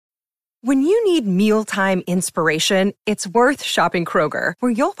When you need mealtime inspiration, it's worth shopping Kroger,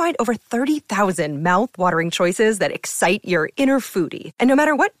 where you'll find over 30,000 mouth-watering choices that excite your inner foodie. And no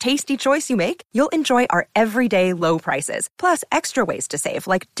matter what tasty choice you make, you'll enjoy our everyday low prices, plus extra ways to save,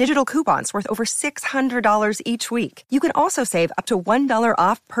 like digital coupons worth over $600 each week. You can also save up to $1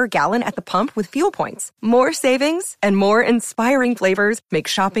 off per gallon at the pump with fuel points. More savings and more inspiring flavors make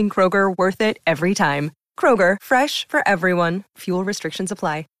shopping Kroger worth it every time. Kroger, fresh for everyone. Fuel restrictions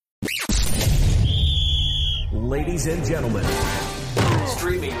apply. Ladies and gentlemen,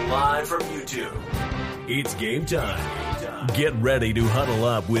 streaming live from YouTube, it's game time. Get ready to huddle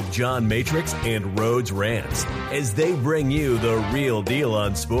up with John Matrix and Rhodes Rants as they bring you the real deal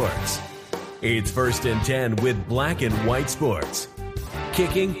on sports. It's First and 10 with Black and White Sports.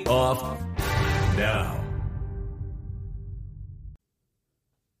 Kicking off now.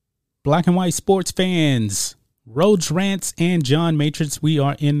 Black and White Sports fans, Rhodes Rants and John Matrix, we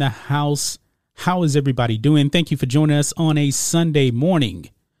are in the house. How is everybody doing? Thank you for joining us on a Sunday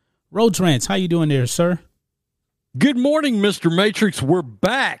morning. Rhodes Rants, how you doing there, sir? Good morning, Mr. Matrix. We're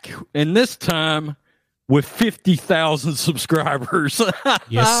back, and this time with 50,000 subscribers.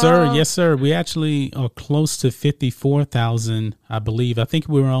 Yes, sir. Yes, sir. We actually are close to 54,000, I believe. I think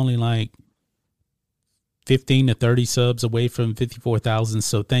we were only like 15 to 30 subs away from 54,000.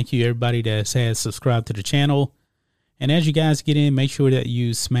 So thank you, everybody that has subscribed to the channel. And as you guys get in, make sure that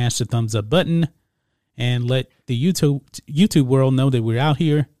you smash the thumbs up button and let the YouTube world know that we're out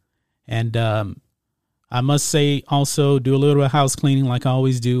here. And I must say also do a little bit of house cleaning like I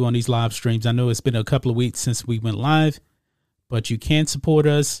always do on these live streams. I know it's been a couple of weeks since we went live, but you can support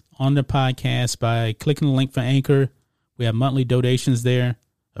us on the podcast by clicking the link for Anchor. We have monthly donations there.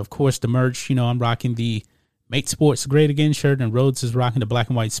 Of course, the merch, I'm rocking the Make Sports Great Again shirt, and Rhodes is rocking the Black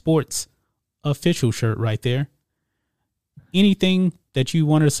and White Sports official shirt right there. Anything that you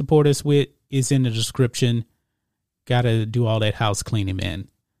want to support us with is in the description. Got to do all that house cleaning, man.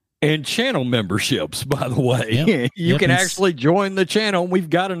 And channel memberships, by the way. Yep. You can actually join the channel. We've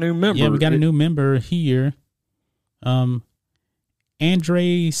got a new member. Yeah, we got a new member here. Andre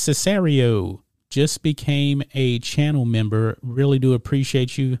Cesario just became a channel member. Really do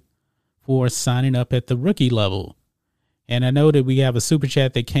appreciate you for signing up at the rookie level. And I know that we have a super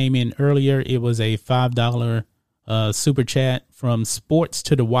chat that came in earlier. It was a $5 super chat from Sports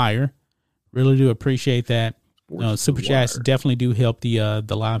to the Wire. Really do appreciate that. Super chats definitely do help the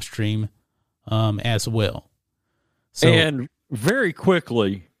live stream as well. So, and very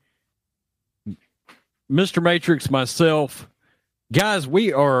quickly, Mr. Matrix, myself, guys,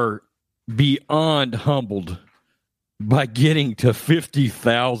 we are beyond humbled by getting to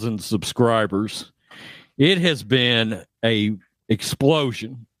 50,000 subscribers. It has been a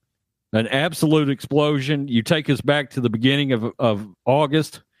explosion. An absolute explosion. You take us back to the beginning of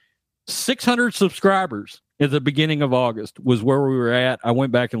August. 600 subscribers at the begining of August was where we were at. I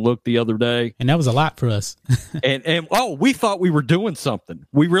went back and looked the other day. And that was a lot for us. and we thought we were doing something.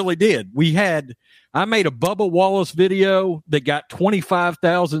 We really did. I made a Bubba Wallace video that got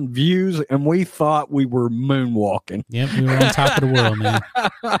 25,000 views, and we thought we were moonwalking. Yep, we were on top of the world, man.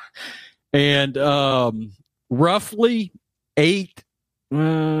 And roughly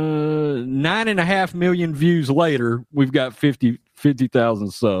 9.5 million views later, we've got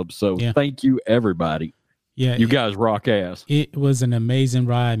 50,000 subs. So Thank you, everybody. Yeah, you guys rock ass. It was an amazing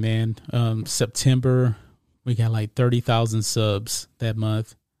ride, man. September, we got like 30,000 subs that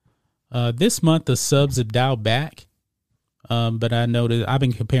month. This month, the subs have dialed back. But I know that I've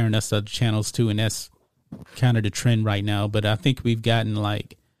been comparing us to other channels too, and that's kind of the trend right now. But I think we've gotten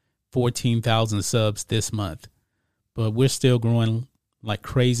like 14,000 subs this month. But we're still growing like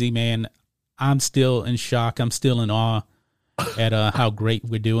crazy, man. I'm still in shock. I'm still in awe at how great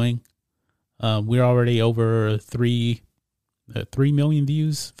we're doing. We're already over 3 million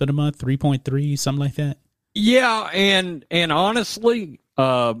views for the month, 3.3, something like that. Yeah, and honestly,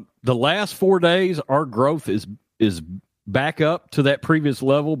 the last 4 days, our growth is back up to that previous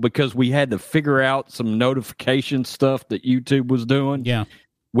level because we had to figure out some notification stuff that YouTube was doing. Yeah.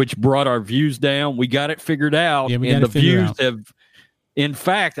 Which brought our views down. We got it figured out. Yeah, and the views have, in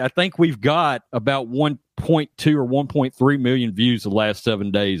fact, I think we've got about 1.2 or 1.3 million views the last 7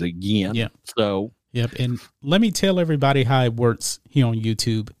 days again. Yeah. So, yep. And let me tell everybody how it works here on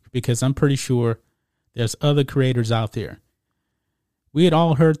YouTube, because I'm pretty sure there's other creators out there. We had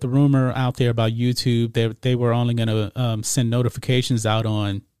all heard the rumor out there about YouTube that they were only going to send notifications out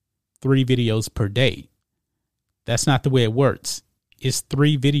on 3 videos per day. That's not the way it works. It's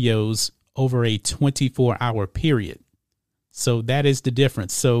 3 videos over a 24-hour period. So that is the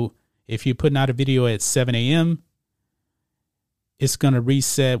difference. So if you're putting out a video at 7 a.m., it's going to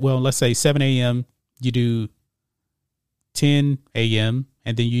reset. Well, let's say 7 a.m., you do 10 a.m.,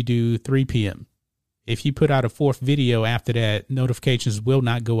 and then you do 3 p.m. If you put out a fourth video after that, notifications will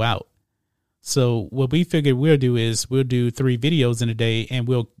not go out. So what we figured we'll do is we'll do 3 videos in a day, and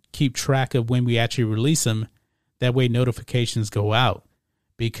we'll keep track of when we actually release them. That way notifications go out.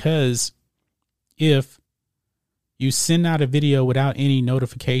 Because if you send out a video without any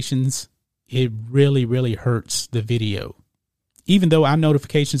notifications, it really, really hurts the video. Even though our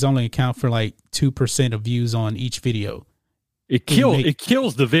notifications only account for like 2% of views on each video. It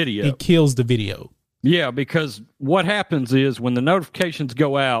kills the video. It kills the video. Yeah, because what happens is when the notifications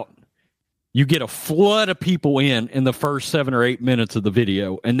go out, you get a flood of people in the first 7 or 8 minutes of the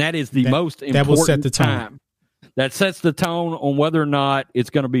video. And that is the most important that will set the tone. Time. That sets the tone on whether or not it's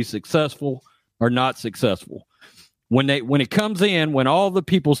going to be successful or not successful. When it comes in, when all the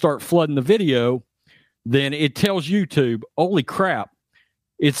people start flooding the video, then it tells YouTube, holy crap,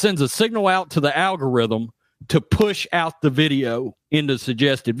 it sends a signal out to the algorithm to push out the video into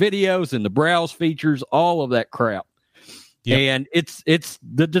suggested videos and the browse features, all of that crap. Yep. And it's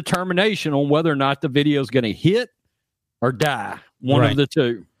the determination on whether or not the video is going to hit or die. One of the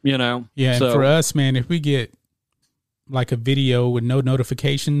two, you know? Yeah, so, and for us, man, if we get like a video with no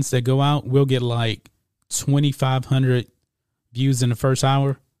notifications that go out, we'll get like 2,500 views in the first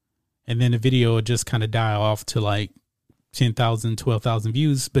hour. And then the video will just kind of die off to like 10,000, 12,000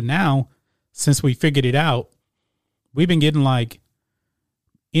 views. But now, since we figured it out, we've been getting like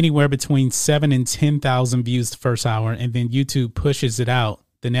anywhere between 7,000 and 10,000 views the first hour. And then YouTube pushes it out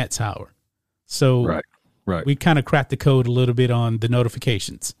the next hour. So right. We kind of cracked the code a little bit on the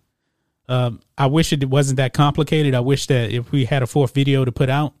notifications. I wish it wasn't that complicated. I wish that if we had a fourth video to put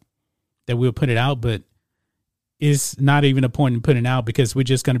out, that we'll put it out. But it's not even a point in putting it out because we're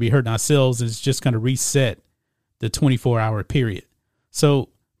just going to be hurting ourselves. And it's just going to reset the 24-hour period. So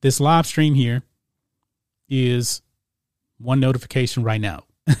this live stream here is one notification right now.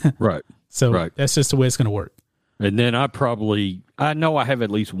 Right. So that's just the way it's going to work. And then I know I have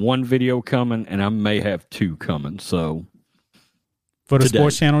at least one video coming, and I may have 2 coming. So for the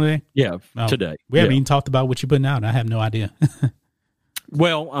sports channel today? Yeah, today. We haven't even talked about what you're putting out. I have no idea.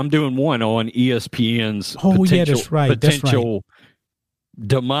 Well, I'm doing one on ESPN's potential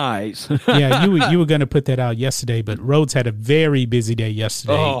demise. Yeah, you were going to put that out yesterday, but Rhodes had a very busy day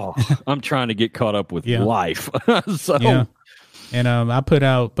yesterday. Oh, I'm trying to get caught up with life. So. Yeah. And I put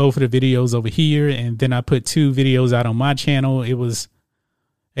out both of the videos over here, and then I put 2 videos out on my channel. It was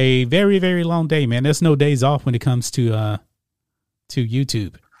a very, very long day, man. There's no days off when it comes to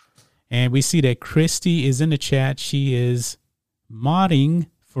YouTube. And we see that Christy is in the chat. She is modding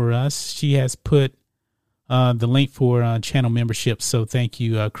for us. She has put the link for channel membership. So thank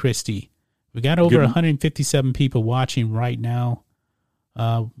you, Christy. We got over 157 people watching right now.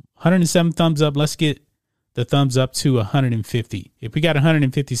 107 thumbs up. Let's get the thumbs up to 150. If we got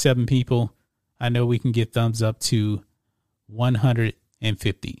 157 people, I know we can get thumbs up to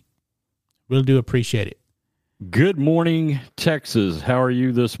 150. Really do appreciate it. Good morning, Texas. How are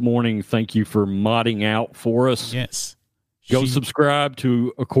you this morning? Thank you for modding out for us. Yes. Go subscribe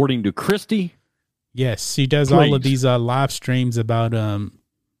to According to Christy. Yes, she does all of these live streams about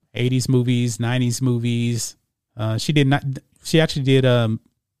 80s movies, 90s movies. She actually did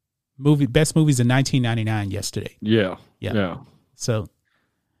best movies in 1999 yesterday. Yeah. So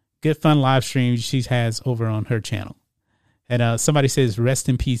good fun live streams she has over on her channel. And somebody says, rest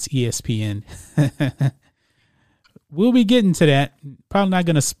in peace, ESPN. We'll be getting to that. Probably not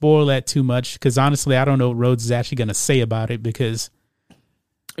going to spoil that too much because honestly, I don't know what Rhodes is actually going to say about it because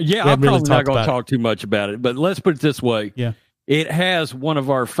I'm probably not going to talk too much about it. But let's put it this way. Yeah. It has one of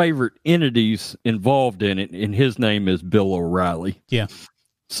our favorite entities involved in it, and his name is Bill O'Reilly. Yeah.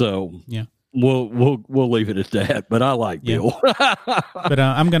 So we'll leave it at that. But I like Bill. But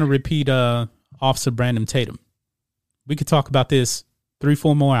I'm going to repeat Officer Brandon Tatum. We could talk about this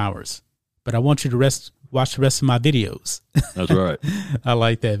 3-4 more hours, but I want you to watch the rest of my videos. That's right. I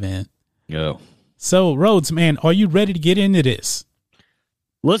like that, man. Yeah. So Rhodes, man, are you ready to get into this?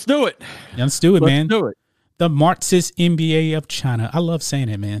 Let's do it. Let's do it, man. Let's do it. The Marxist NBA of China. I love saying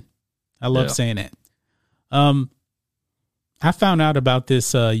it, man. I love saying it. I found out about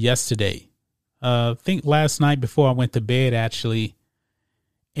this yesterday. I think last night before I went to bed, actually.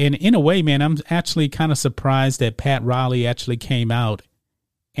 And in a way, man, I'm actually kind of surprised that Pat Riley actually came out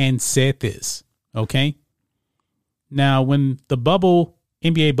and said this. Okay. Now, when the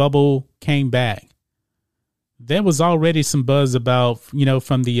NBA bubble came back, there was already some buzz about,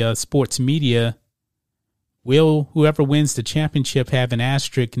 from the sports media, will whoever wins the championship have an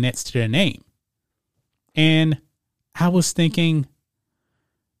asterisk next to their name? And I was thinking,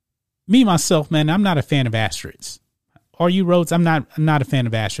 me, myself, man, I'm not a fan of asterisks. Are you, Rhodes? I'm not a fan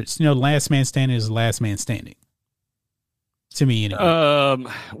of asterisks. You know, last man standing is the last man standing. To me,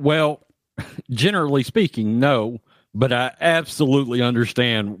 anyway. Well, generally speaking, no. But I absolutely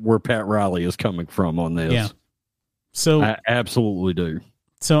understand where Pat Riley is coming from on this. Yeah. So I absolutely do.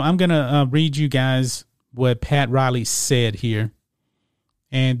 So I'm going to read you guys what Pat Riley said here.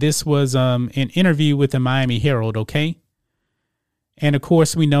 And this was an interview with the Miami Herald, okay? And, of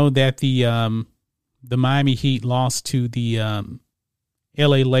course, we know that the Miami Heat lost to the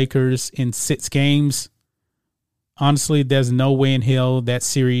L.A. Lakers in 6 games. Honestly, there's no way in hell that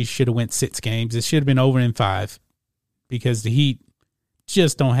series should have went 6 games. It should have been over in 5 because the Heat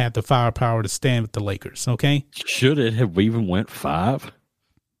just don't have the firepower to stand with the Lakers, okay? Should it have even went 5?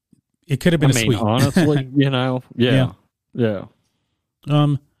 It could have been a sweep. Honestly, Yeah.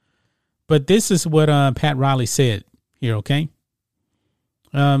 But this is what Pat Riley said here, okay?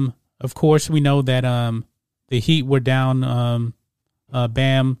 Of course, we know that the Heat were down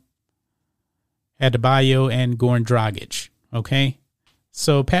Bam Adebayo and Goran Dragic, okay?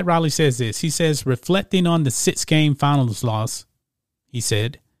 So Pat Riley says this. He says, reflecting on the 6-game finals loss, he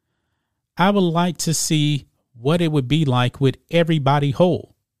said, I would like to see what it would be like with everybody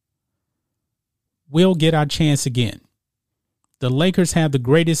whole. We'll get our chance again. The Lakers have the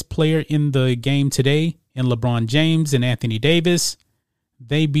greatest player in the game today in LeBron James and Anthony Davis.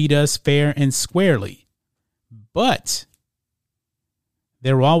 They beat us fair and squarely. But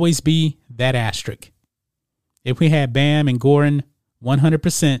there will always be that asterisk. If we had Bam and Goran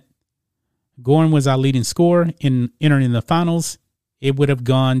 100%, Goran was our leading scorer in entering the finals, it would have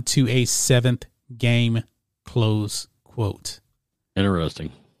gone to a 7th game, close quote.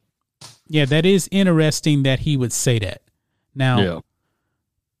 Interesting. Yeah, that is interesting that he would say that. Now,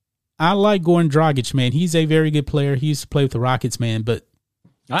 I like Goran Dragic, man. He's a very good player. He used to play with the Rockets, man. But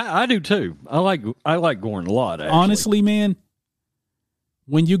I do too. I like Goran a lot. Actually. Honestly, man,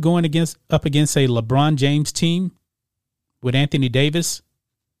 when you're going up against a LeBron James team with Anthony Davis,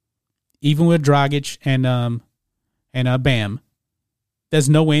 even with Dragic and Bam, there's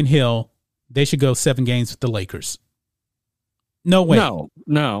no way in hell they should go 7 games with the Lakers. No way.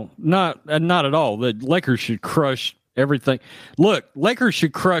 No, not at all. The Lakers should crush everything. Look, Lakers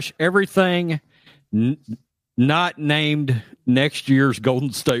should crush everything not named next year's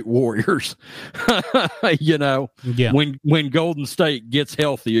Golden State Warriors. When Golden State gets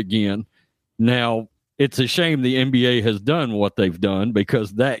healthy again. Now, it's a shame the NBA has done what they've done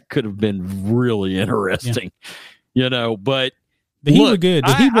because that could have been really interesting. Yeah. But the Heat were good.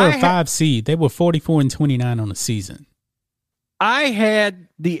 The Heat were a 5 seed. They were 44-29 on the season. I had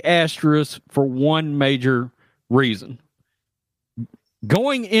the asterisk for one major reason.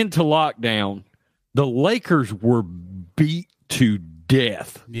 Going into lockdown, the Lakers were beat to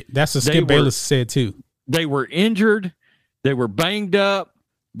death. That's what Skip Bayless said too. They were injured. They were banged up.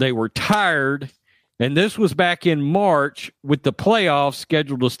 They were tired. And this was back in March with the playoffs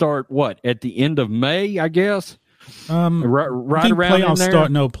scheduled to start, at the end of May, I guess? Right around playoffs in there?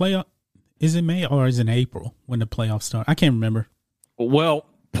 Start. No, playoff. Is it May or is it April when the playoffs start? I can't remember. Well,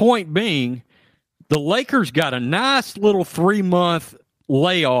 point being, the Lakers got a nice little 3-month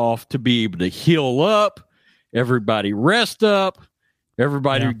layoff to be able to heal up, everybody rest up,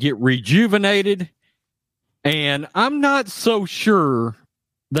 everybody get rejuvenated. And I'm not so sure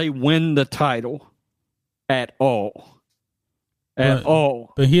they win the title at all.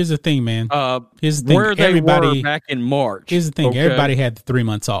 But here's the thing, man. Here's the thing. Where they were back in March. Here's the thing. Okay? Everybody had 3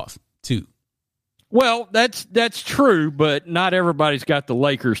 months off, too. Well, that's true, but not everybody's got the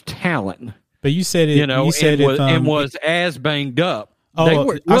Lakers' talent. But you said it. And was as banged up.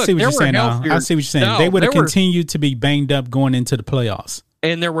 Oh, I see what you're saying now. I see what you're saying. No, they would have continued to be banged up going into the playoffs.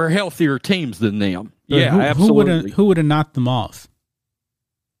 And there were healthier teams than them. Absolutely. Who would have knocked them off?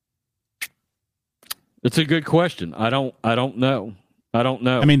 It's a good question. I don't know.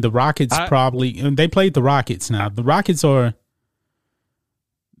 I mean, the Rockets probably. They played the Rockets now. The Rockets are.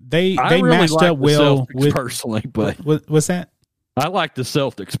 They really matched up well with personally, but what's that? I like the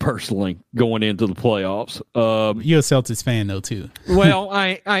Celtics personally going into the playoffs. You're a Celtics fan though too. Well,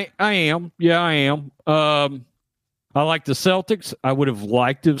 I am. Yeah, I am. I like the Celtics. I would have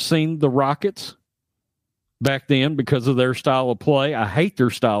liked to have seen the Rockets back then because of their style of play. I hate their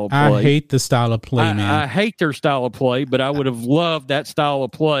style of play. I hate the style of play, man. I hate their style of play, but I would have loved that style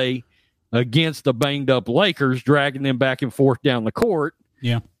of play against the banged up Lakers, dragging them back and forth down the court.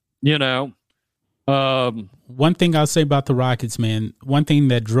 Yeah. One thing I'll say about the Rockets, man, one thing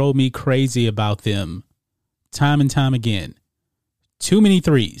that drove me crazy about them time and time again, too many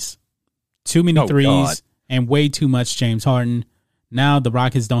threes, and way too much James Harden. Now the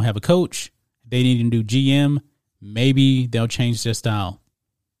Rockets don't have a coach. They need a new GM. Maybe they'll change their style.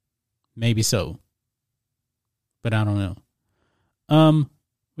 Maybe so. But I don't know.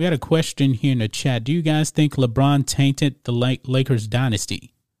 We had a question here in the chat. Do you guys think LeBron tainted the Lakers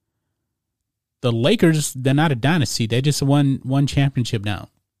dynasty? The Lakers, they're not a dynasty. They just won one championship now.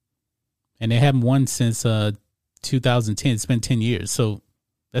 And they haven't won since 2010. It's been 10 years. So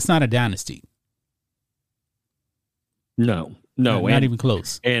that's not a dynasty. No, not even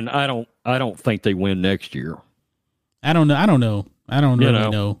close. And I don't think they win next year. I don't know. I don't really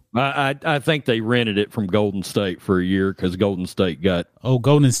know. I think they rented it from Golden State for a year because Golden State got. Oh,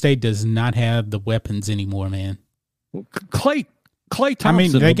 Golden State does not have the weapons anymore, man. Clay Thompson. I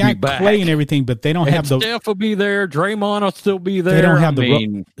mean, they got will be back. Clay and everything, but they don't have the. Steph will be there. Draymond will still be there. They don't have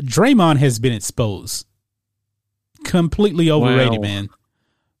Draymond has been exposed. Completely overrated, man.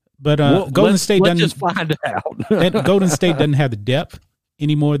 But Golden State doesn't. Let's just find out. Golden State doesn't have the depth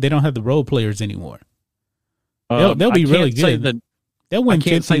anymore. They don't have the role players anymore. They'll be really good. They'll win. I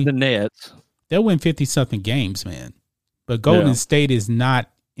can't 50, say the Nets. They'll win 50-something games, man. But Golden State is not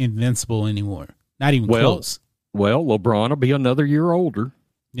invincible anymore. Not even close. Well, LeBron will be another year older.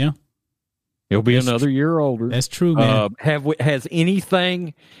 Yeah, he'll be another year older. That's true, man. Has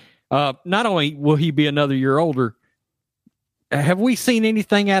anything? Not only will he be another year older. Have we seen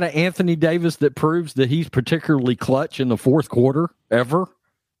anything out of Anthony Davis that proves that he's particularly clutch in the fourth quarter ever?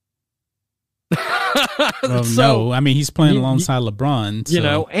 Well, no. I mean, he's playing alongside LeBron. So. You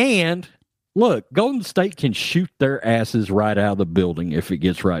know, and look, Golden State can shoot their asses right out of the building if it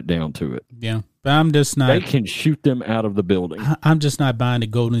gets right down to it. Yeah, but I'm just not. They can shoot them out of the building. I'm just not buying the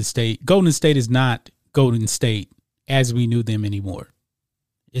Golden State. Golden State is not Golden State as we knew them anymore.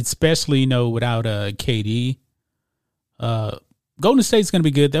 Especially, without KD. Golden State's going to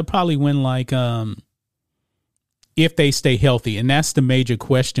be good. They'll probably win if they stay healthy, and that's the major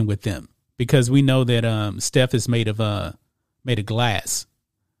question with them because we know that Steph is made of glass.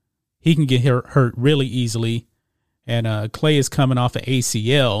 He can get hurt really easily, and Clay is coming off an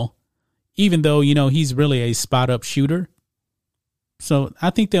ACL, even though he's really a spot up shooter. So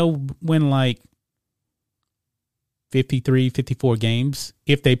I think they'll win 53, 54 games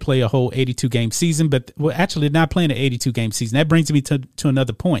if they play a whole 82-game season. But actually, they're not playing an 82-game season. That brings me to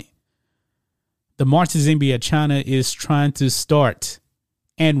another point. The Marches NBA China is trying to start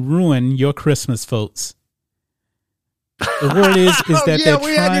and ruin your Christmas, folks. The word is that they're trying.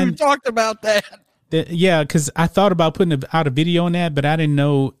 We hadn't even talked about that. Yeah, because I thought about putting out a video on that, but I didn't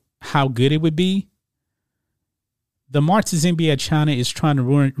know how good it would be. The Marches NBA China is trying to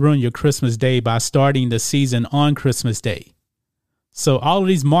ruin your Christmas Day by starting the season on Christmas Day. So all of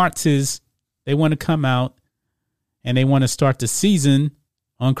these Marches, they want to come out and they want to start the season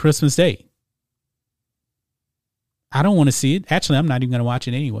on Christmas Day. I don't want to see it. Actually, I'm not even going to watch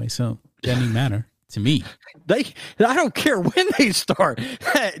it anyway, so it doesn't even matter to me. I don't care when they start.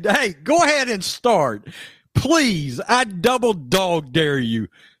 Hey, go ahead and start. Please, I double dog dare you.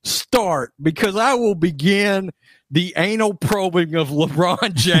 Start, because I will begin the anal probing of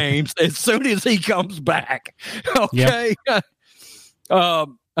LeBron James as soon as he comes back. Okay. Yep.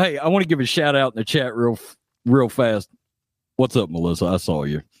 Hey, I want to give a shout out in the chat real fast. What's up, Melissa? I saw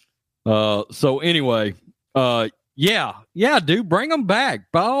you. So anyway, yeah, dude, bring them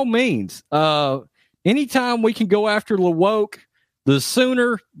back by all means. Anytime we can go after LaWoke, the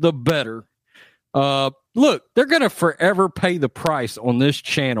sooner the better. Look, they're going to forever pay the price on this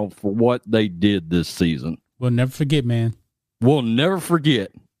channel for what they did this season. We'll never forget, man. We'll never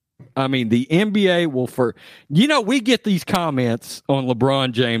forget. I mean, the NBA will we get these comments on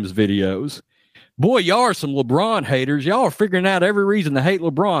LeBron James videos. Boy, y'all are some LeBron haters. Y'all are figuring out every reason to hate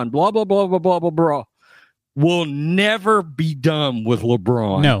LeBron. Blah, blah, blah, blah, blah, blah, blah. We'll never be done with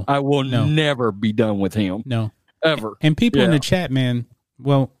LeBron. No. I will never be done with him. No. Ever. And people in the chat, man,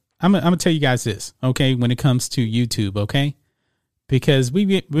 well, I'm going to tell you guys this, okay, when it comes to YouTube, okay? Because we've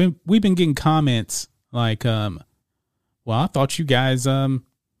been getting comments like, well, I thought you guys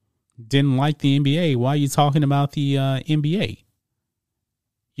didn't like the NBA. Why are you talking about the NBA?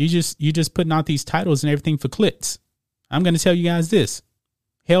 You just putting out these titles and everything for clicks. I'm going to tell you guys this.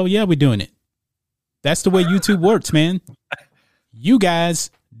 Hell yeah, we're doing it. That's the way YouTube works, man. You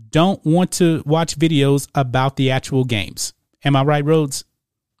guys don't want to watch videos about the actual games. Am I right, Rhodes?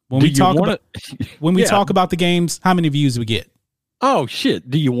 When we talk about the games, how many views we get? Oh, shit.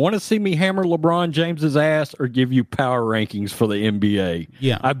 Do you want to see me hammer LeBron James's ass or give you power rankings for the NBA?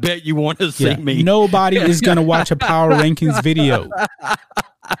 Yeah. I bet you want to see me. Nobody is going to watch a power rankings video.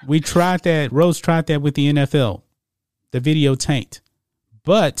 We tried that. Rose tried that with the NFL. The video tanked.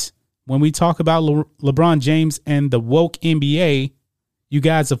 But when we talk about LeBron James and the woke NBA, you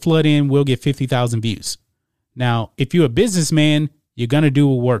guys will flood in, we'll get 50,000 views. Now, if you're a businessman, you're going to do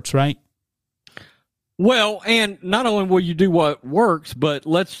what works, right? Well, and not only will you do what works, but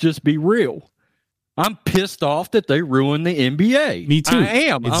let's just be real. I'm pissed off that they ruined the NBA. Me too. I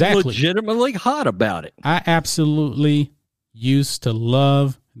am. Exactly. I'm legitimately hot about it. I absolutely used to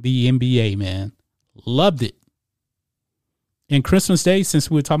love the NBA, man. Loved it. And Christmas Day,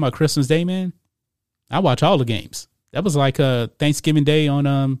 since we were talking about Christmas Day, man, I watch all the games. That was like a Thanksgiving Day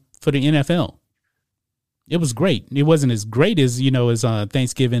on for the NFL. It was great. It wasn't as great as, as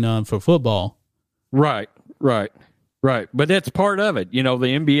Thanksgiving for football. Right. But that's part of it. The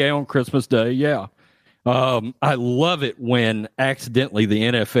NBA on Christmas Day, yeah. I love it when accidentally the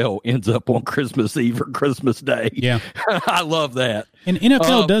NFL ends up on Christmas Eve or Christmas Day. Yeah. I love that. And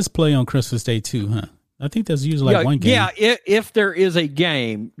NFL does play on Christmas Day too, huh? I think there's usually one game. Yeah, if there is a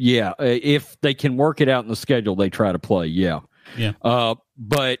game, yeah. If they can work it out in the schedule, they try to play, yeah. Yeah.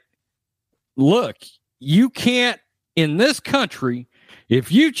 But look, you can't, in this country,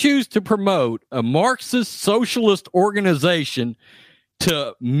 if you choose to promote a Marxist socialist organization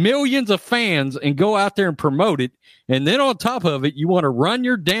to millions of fans and go out there and promote it, and then on top of it, you want to run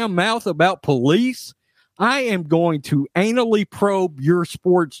your damn mouth about police, I am going to anally probe your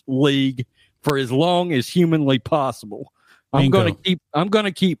sports league for as long as humanly possible. I'm going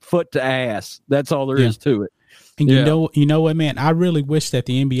to keep foot to ass. That's all there is to it. And you know what, man? I really wish that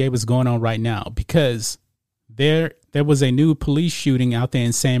the NBA was going on right now, because there was a new police shooting out there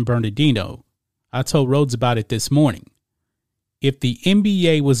in San Bernardino. I told Rhodes about it this morning. If the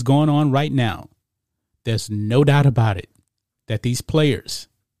NBA was going on right now, there's no doubt about it that these players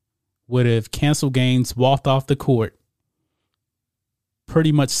would have canceled games, walked off the court,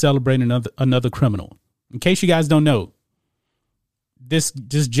 pretty much celebrating another criminal. In case you guys don't know, this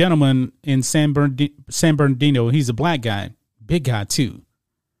gentleman in San Bernardino, he's a black guy, big guy too,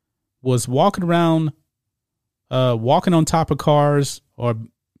 was walking around, walking on top of cars or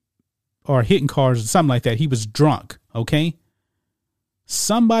hitting cars or something like that. He was drunk, okay?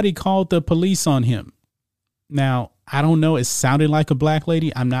 Somebody called the police on him. Now, I don't know. It sounded like a black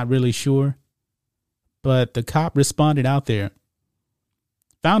lady. I'm not really sure. But the cop responded out there,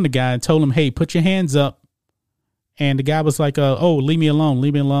 found the guy and told him, hey, put your hands up. And the guy was like, oh, leave me alone.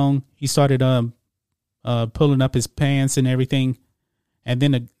 Leave me alone. He started pulling up his pants and everything. And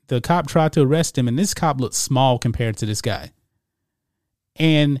then the cop tried to arrest him. And this cop looked small compared to this guy.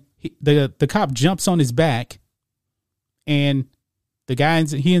 And the cop jumps on his back. And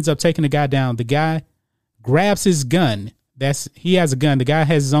he ends up taking the guy down. The guy grabs his gun. He has a gun. The guy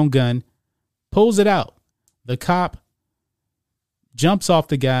has his own gun, pulls it out. The cop jumps off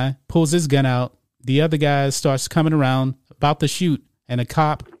the guy, pulls his gun out. The other guy starts coming around about to shoot, and the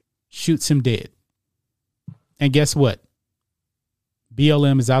cop shoots him dead. And guess what?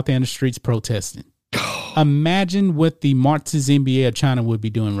 BLM is out there in the streets protesting. Imagine what the Marxist NBA of China would be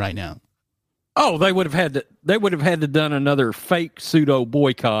doing right now. Oh, they would have had to done another fake pseudo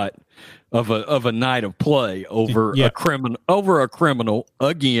boycott of a night of play over a criminal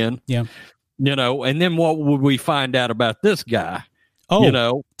again. Yeah. And then what would we find out about this guy?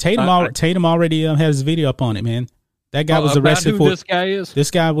 Oh, Tatum already has his video up on it, man. That guy was arrested for this guy is. This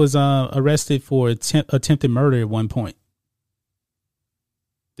guy was arrested for attempted murder at one point.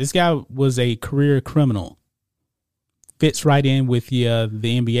 This guy was a career criminal. Fits right in with the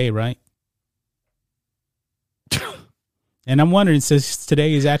NBA, right? And I'm wondering, since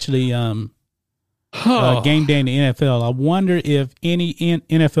today is actually game day in the NFL, I wonder if any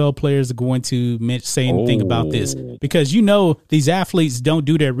NFL players are going to say anything about this. Because these athletes don't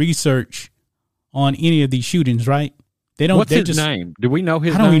do their research on any of these shootings, right? They don't. What's his name? Do we know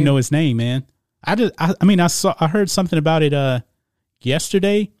his name? I don't even know his name, man. I heard something about it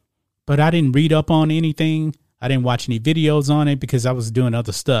yesterday, but I didn't read up on anything. I didn't watch any videos on it because I was doing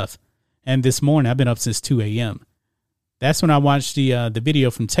other stuff. And this morning, I've been up since 2 a.m. That's when I watched the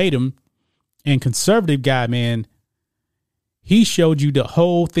video from Tatum. And conservative guy, man, he showed you the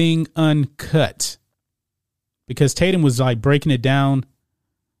whole thing uncut. Because Tatum was like breaking it down.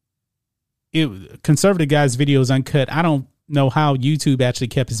 Conservative guy's video is uncut. I don't know how YouTube actually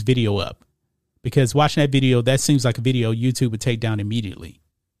kept his video up. Because watching that video, that seems like a video YouTube would take down immediately.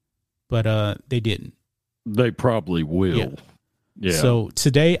 But they didn't. They probably will. Yeah. So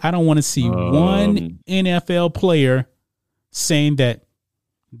today, I don't want to see one NFL player saying that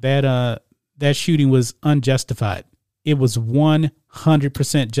shooting was unjustified. It was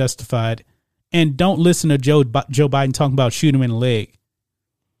 100% justified. And don't listen to Joe Biden talking about shooting him in the leg.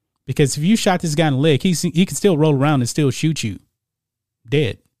 Because if you shot this guy in the leg, he can still roll around and still shoot you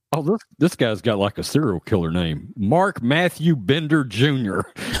dead. Oh, this guy's got like a serial killer name. Mark Matthew Bender Jr.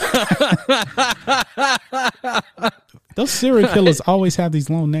 Those serial killers always have these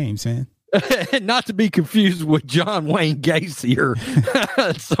long names, man. Not to be confused with John Wayne Gacy or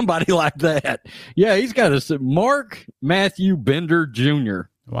somebody like that. Yeah, he's got a Mark Matthew Bender Jr.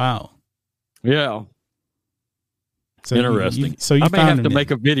 Wow. Yeah. So interesting. You I may have to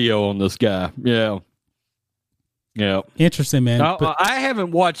make a video on this guy. Yeah. Yeah. Interesting, man. I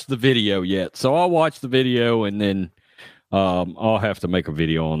haven't watched the video yet, so I'll watch the video and then I'll have to make a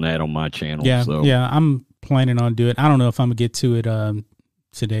video on that on my channel. Yeah. So. Yeah. I'm planning on doing it. I don't know if I'm gonna get to it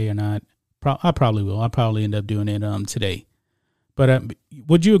today or not. I probably will. I'll probably end up doing it today. But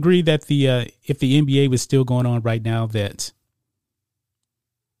would you agree that if the NBA was still going on right now, that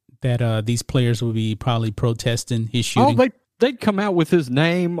these players would be probably protesting his shooting? Oh, they'd come out with his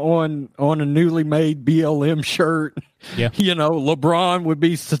name on a newly made BLM shirt. Yeah. LeBron would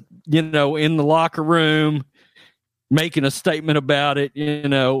be, in the locker room making a statement about it,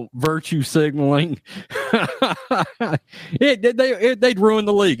 virtue signaling. They'd ruin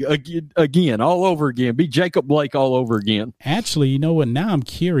the league again, all over again. Be Jacob Blake all over again. Actually, you know what? Now I'm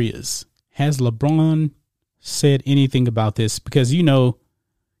curious. Has LeBron said anything about this? Because, he'll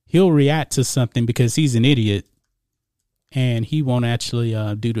react to something because he's an idiot and he won't actually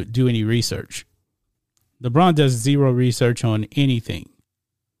do any research. LeBron does zero research on anything.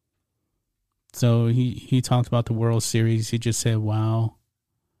 So he talked about the World Series. He just said, wow.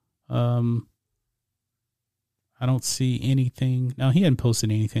 I don't see anything. No, he hadn't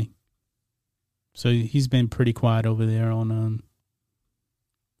posted anything. So he's been pretty quiet over there on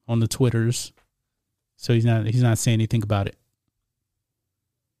the Twitters. So he's not saying anything about it.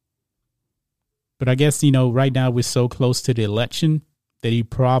 But I guess, right now we're so close to the election that he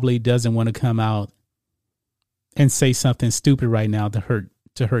probably doesn't want to come out and say something stupid right now to hurt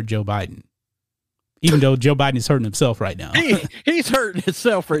Joe Biden. Even though Joe Biden is hurting himself right now. He's hurting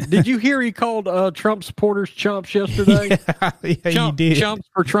himself. Did you hear he called Trump supporters chumps yesterday? Yeah, he did. Chumps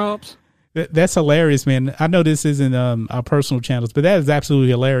for Trumps. That's hilarious, man. I know this isn't our personal channels, but that is absolutely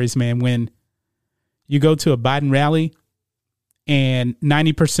hilarious, man. When you go to a Biden rally and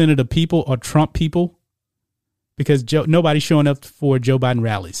 90% of the people are Trump people because nobody's showing up for Joe Biden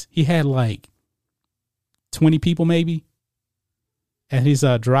rallies. He had like 20 people maybe at his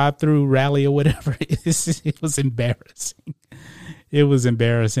drive-through rally or whatever. It was embarrassing. It was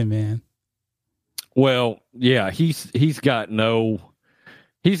embarrassing, man. Well, yeah, he's got no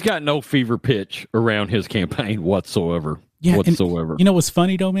fever pitch around his campaign whatsoever. Yeah, whatsoever. You know what's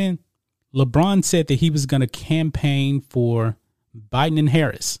funny though, man? LeBron said that he was going to campaign for Biden and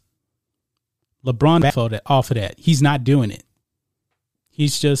Harris. LeBron backed off of that. He's not doing it.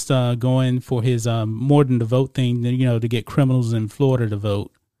 He's just going for his more than the vote thing, to get criminals in Florida to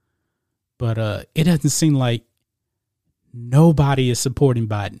vote. But it doesn't seem like nobody is supporting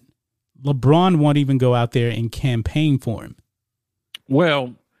Biden. LeBron won't even go out there and campaign for him.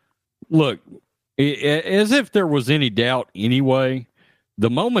 Well, look, as if there was any doubt anyway, the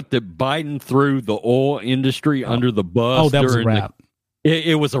moment that Biden threw the oil industry under the bus. Oh, that was a wrap.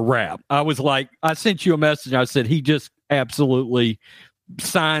 It was a wrap. I was like, I sent you a message. I said, he just absolutely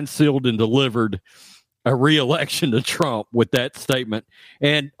signed, sealed, and delivered a re-election to Trump with that statement.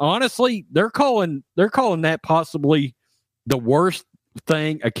 And honestly, they're calling that possibly the worst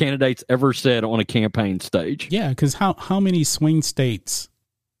thing a candidate's ever said on a campaign stage. Yeah, because how many swing states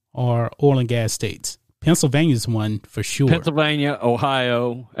are oil and gas states? Pennsylvania's one for sure. Pennsylvania,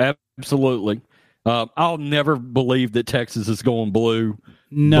 Ohio, absolutely. I'll never believe that Texas is going blue.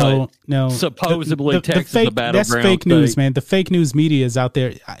 No. Supposedly Texas is a battleground. That's fake news, man. The fake news media is out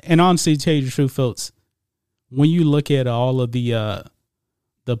there. And honestly, to tell you the truth, folks, when you look at all of the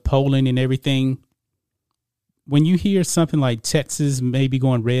polling and everything, when you hear something like Texas maybe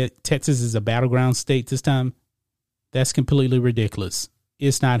going red, Texas is a battleground state this time, that's completely ridiculous.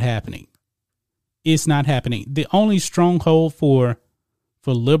 It's not happening. It's not happening. The only stronghold for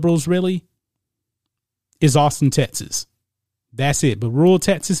liberals really is Austin, Texas. That's it. But rural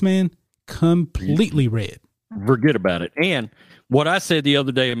Texas, man, completely red. Forget about it. And what I said the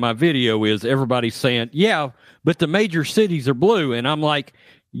other day in my video is everybody's saying, yeah, but the major cities are blue. And I'm like,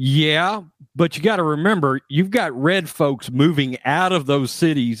 yeah, but you got to remember, you've got red folks moving out of those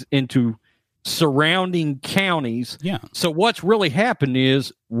cities into surrounding counties. Yeah. So what's really happened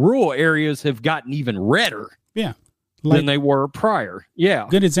is rural areas have gotten even redder. Yeah. Than they were prior. Yeah.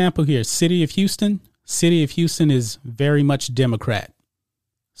 Good example here. City of Houston. City of Houston is very much Democrat.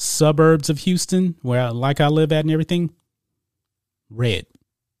 Suburbs of Houston, where I live at and everything, red.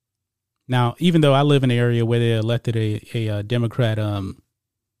 Now, even though I live in an area where they elected a Democrat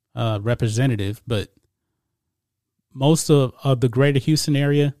representative, but most of the greater Houston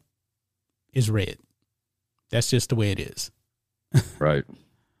area is red. That's just the way it is. Right.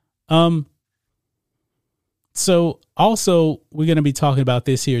 So also we're going to be talking about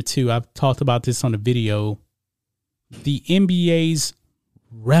this here too. I've talked about this on the video. The NBA's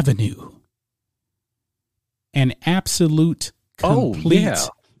revenue. An absolute complete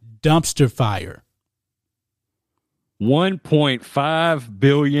dumpster fire. 1.5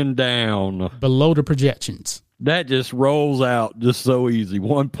 billion down. Below the projections. That just rolls out just so easy.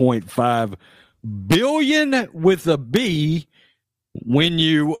 1.5 billion with a B. When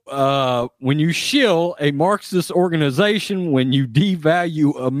you shill a Marxist organization, when you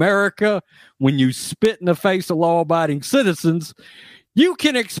devalue America, when you spit in the face of law-abiding citizens, you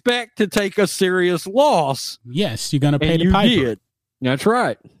can expect to take a serious loss. Yes, you're going to pay the piper. Did. That's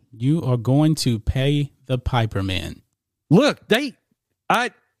right. You are going to pay the piper, man. Look, when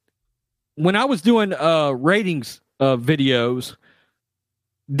I was doing ratings videos,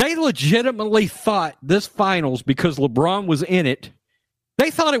 they legitimately thought this finals, because LeBron was in it, they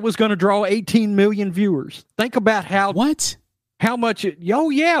thought it was going to draw 18 million viewers. Think about how much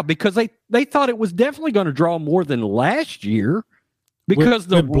because they thought it was definitely going to draw more than last year. Because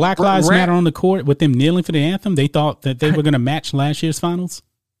with Black Lives Matter on the court, with them kneeling for the anthem, they thought that they were going to match last year's finals?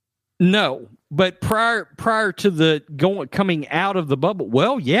 No, but prior to the coming out of the bubble,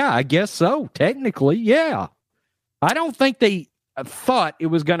 well, yeah, I guess so. Technically, yeah. I don't think they thought it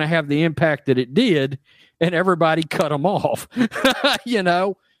was going to have the impact that it did, and everybody cut them off.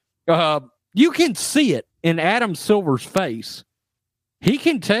 You can see it in Adam Silver's face. He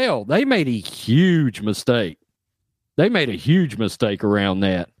can tell they made a huge mistake. They made a huge mistake around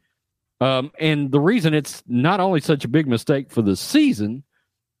that. And the reason it's not only such a big mistake for the season,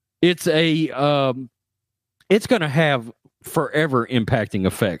 it's going to have forever impacting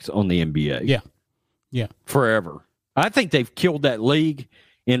effects on the NBA. Yeah. Yeah. Forever. I think they've killed that league.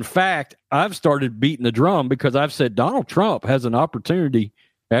 In fact, I've started beating the drum because I've said Donald Trump has an opportunity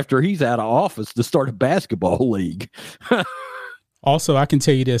after he's out of office to start a basketball league. Also, I can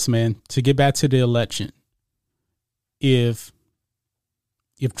tell you this, man, to get back to the election. If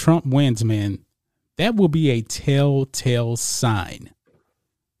Trump wins, man, that will be a telltale sign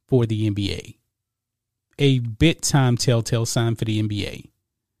for the NBA. A big time telltale sign for the NBA.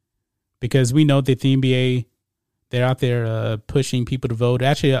 Because we know that the NBA, they're out there pushing people to vote.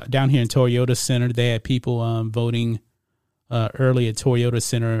 Actually, down here in Toyota Center, they had people voting early at Toyota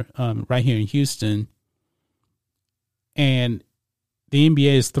Center right here in Houston. And the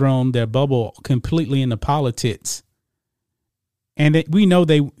NBA has thrown their bubble completely into politics. And we know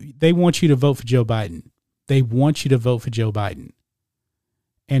they want you to vote for Joe Biden. They want you to vote for Joe Biden.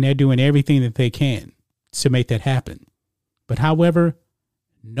 And they're doing everything that they can to make that happen. But however,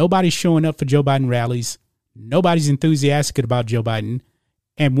 nobody's showing up for Joe Biden rallies. Nobody's enthusiastic about Joe Biden.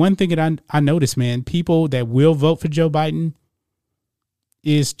 And one thing that I noticed, man, people that will vote for Joe Biden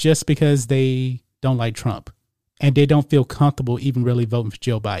is just because they don't like Trump. And they don't feel comfortable even really voting for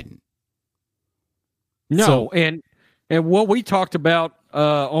Joe Biden. No, and what we talked about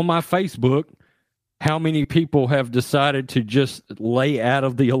on my Facebook, how many people have decided to just lay out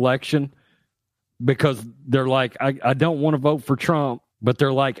of the election because they're like, I don't want to vote for Trump, but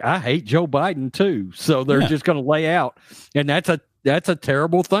they're like, I hate Joe Biden too. So they're just going to lay out. And that's a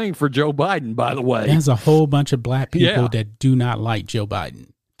terrible thing for Joe Biden, by the way. There's a whole bunch of black people that do not like Joe Biden.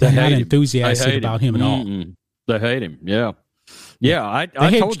 They're not enthusiastic about him at all. They hate him. Yeah. Yeah.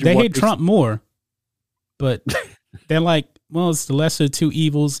 They hate Trump more, but they're like, well, it's the lesser of two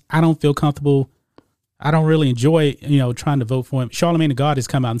evils. I don't feel comfortable. I don't really enjoy, trying to vote for him. Charlamagne the God has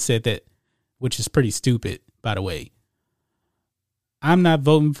come out and said that, which is pretty stupid, by the way. I'm not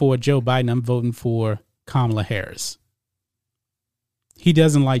voting for Joe Biden. I'm voting for Kamala Harris. He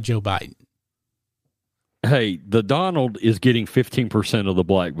doesn't like Joe Biden. Hey, the Donald is getting 15% of the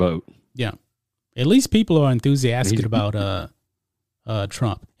black vote. Yeah. At least people are enthusiastic about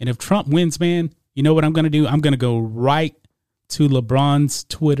Trump. And if Trump wins, man, you know what I'm going to do? I'm going to go right to LeBron's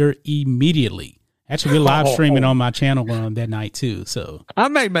Twitter immediately. Actually, we're live streaming on my channel that night, too. So I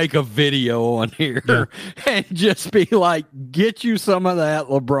may make a video on here and just be like, get you some of that,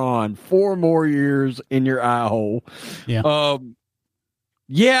 LeBron. 4 more years in your eye hole. Yeah.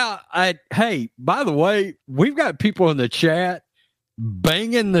 Hey, by the way, we've got people in the chat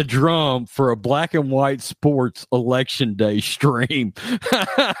banging the drum for a Black and White Sports Election Day stream.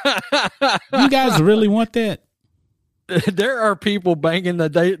 You guys really want that? There are people banging the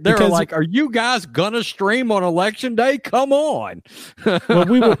day. They're like, "Are you guys gonna stream on Election Day? Come on!"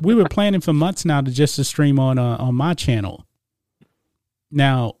 Well, we were planning for months now to stream on my channel.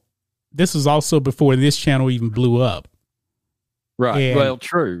 Now, this was also before this channel even blew up. Right. And, well,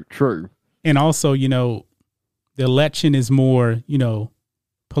 true. And also, the election is more,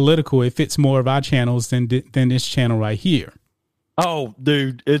 political. It fits more of our channels than this channel right here. Oh,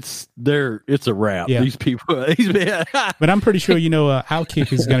 dude, it's a wrap. Yeah. These people. But I'm pretty sure,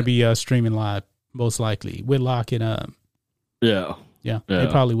 Outkick is going to be streaming live, most likely. Whitlock and Yeah, they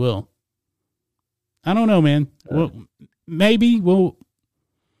probably will. I don't know, man. Well, maybe we'll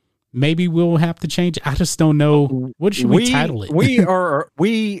have to change it. I just don't know. What should we title it? we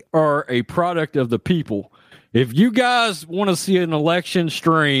are a product of the people. If you guys want to see an election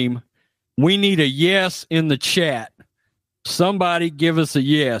stream, we need a yes in the chat. Somebody give us a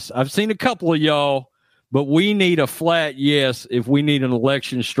yes. I've seen a couple of y'all, but we need a flat yes if we need an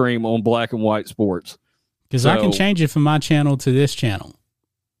election stream on Black and White Sports. Because I can change it from my channel to this channel.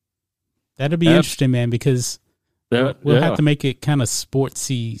 That'd be interesting, man, because we'll have to make it kind of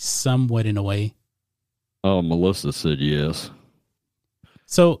sportsy somewhat in a way. Oh, Melissa said yes.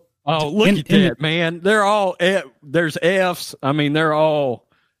 So, look at that, man. They're all, there's Fs. I mean, they're all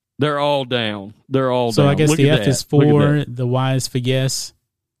down. They're all so down. I guess Look the at F that. is for, the Y is for yes.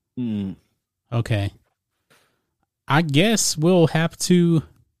 Okay. I guess we'll have to,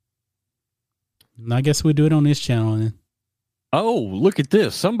 I guess we'll do it on this channel then. Oh, look at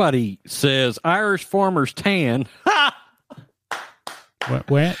this. Somebody says Irish Farmers Tan.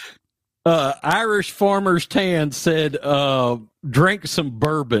 What? Irish Farmers Tan said, drink some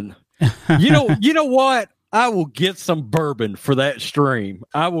bourbon. You know what? I will get some bourbon for that stream.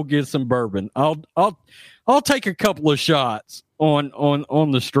 I will get some bourbon. I'll take a couple of shots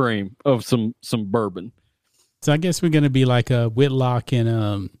on the stream of some bourbon. So I guess we're gonna be like a Whitlock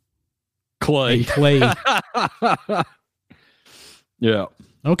and Clay. Yeah.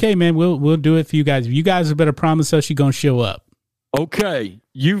 Okay, man. We'll do it for you guys. You guys better promise us you're gonna show up. Okay.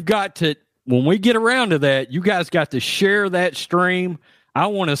 You've got to, when we get around to that, you guys got to share that stream. I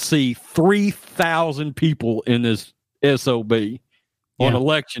want to see 3,000 people in this SOB on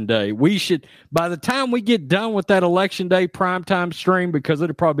election day. We should, by the time we get done with that election day primetime stream, because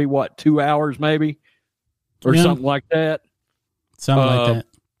it'll probably be 2 hours maybe or something like that. Something like that.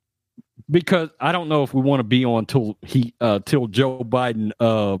 Because I don't know if we want to be on till Joe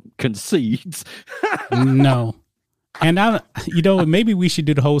Biden concedes. No. And maybe we should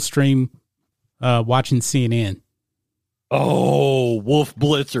do the whole stream watching CNN. Oh, Wolf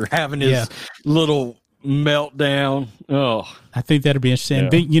Blitzer having his little meltdown. Oh, I think that'd be interesting. Yeah.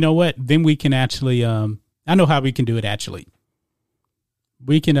 Then, you know what? Then we can actually, I know how we can do it actually.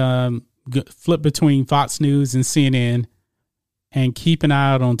 We can flip between Fox News and CNN and keep an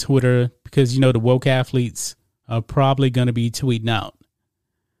eye out on Twitter because, the woke athletes are probably going to be tweeting out.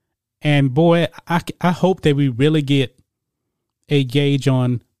 And boy, I hope that we really get a gauge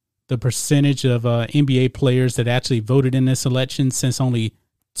on the percentage of NBA players that actually voted in this election, since only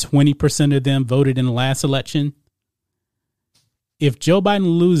 20% of them voted in the last election. If Joe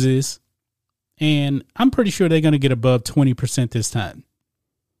Biden loses, and I'm pretty sure they're going to get above 20% this time,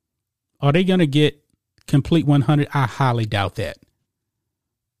 are they going to get complete 100? I highly doubt that.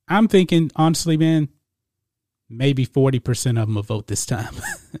 I'm thinking, honestly, man, maybe 40% of them will vote this time.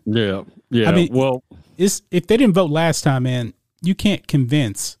 Yeah. I mean, if they didn't vote last time, man, you can't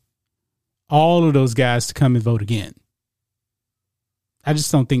convince all of those guys to come and vote again. I just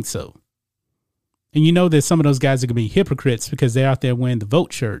don't think so. And that some of those guys are going to be hypocrites because they're out there wearing the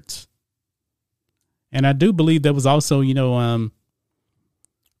vote shirts. And I do believe there was also,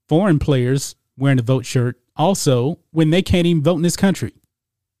 foreign players wearing the vote shirt also when they can't even vote in this country.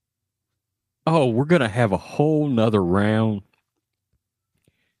 Oh, we're going to have a whole nother round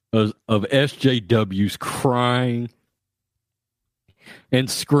of SJWs crying and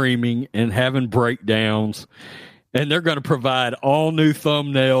screaming and having breakdowns. And they're going to provide all new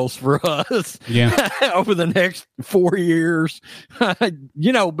thumbnails for us over the next 4 years.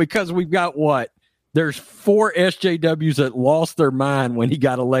 Because we've got there's 4 SJWs that lost their mind when he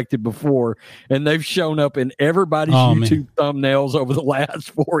got elected before, and they've shown up in everybody's YouTube thumbnails over the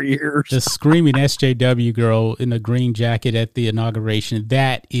last 4 years. The screaming SJW girl in the green jacket at the inauguration,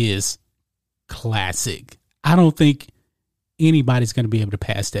 that is classic. I don't think anybody's going to be able to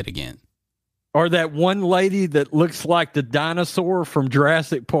pass that again. Or that one lady that looks like the dinosaur from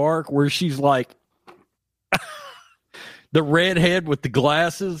Jurassic Park, where she's like the redhead with the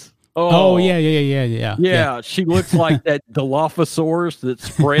glasses. Oh, yeah. Yeah, she looks like that Dilophosaurus that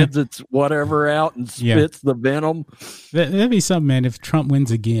spreads its whatever out and spits the venom. That'd be something, man, if Trump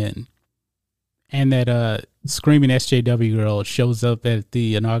wins again and that screaming SJW girl shows up at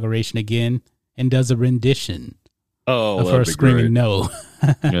the inauguration again and does a rendition of her screaming no.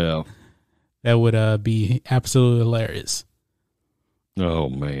 Yeah. That would be absolutely hilarious. Oh,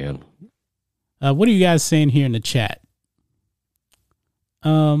 man. What are you guys saying here in the chat?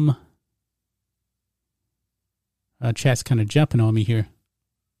 Chat's kind of jumping on me here.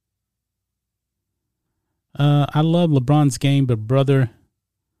 I love LeBron's game, but brother,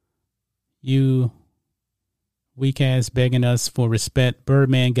 you weak ass begging us for respect.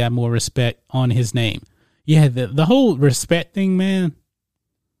 Birdman got more respect on his name. Yeah, the whole respect thing, man.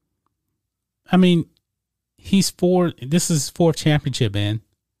 I mean, this is his fourth championship, man.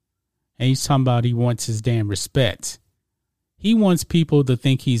 And he's talking about he wants his damn respect. He wants people to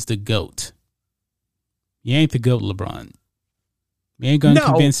think he's the GOAT. You ain't the GOAT, LeBron. You ain't going to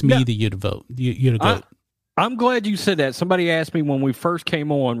convince me that you're the GOAT. You're the GOAT. I'm glad you said that. Somebody asked me when we first came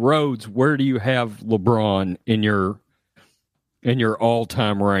on, Rhodes, where do you have LeBron in your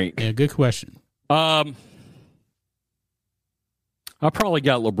all-time rank? Yeah, good question. I probably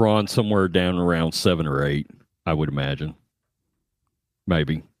got LeBron somewhere down around 7 or 8, I would imagine.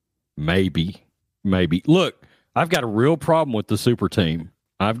 Maybe. Look, I've got a real problem with the super team.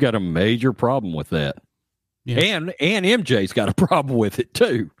 I've got a major problem with that. Yeah. And MJ's got a problem with it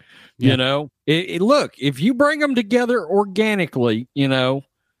too. Yeah. You know, look, if you bring them together organically, you know,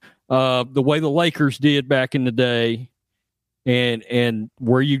 the way the Lakers did back in the day, and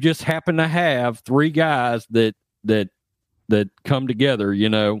where you just happen to have 3 guys that come together, you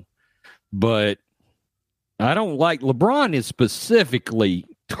know, but I don't like LeBron is specifically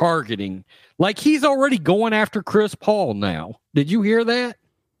targeting, like he's already going after Chris Paul now. Did you hear that?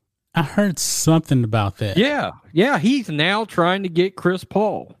 I heard something about that. Yeah, he's now trying to get Chris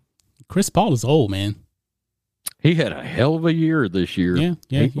Paul. Chris Paul is old, man. He had a hell of a year this year.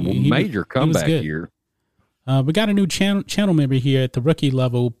 Yeah, major comeback year. We got a new channel member here at the rookie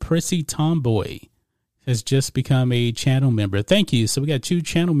level. Prissy Tomboy has just become a channel member. Thank you. So we got 2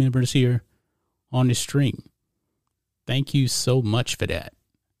 channel members here on the stream. Thank you so much for that.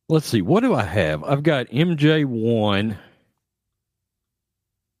 Let's see. What do I have? I've got MJ1.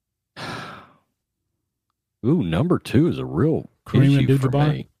 Ooh, number 2 is a real Kareem issue for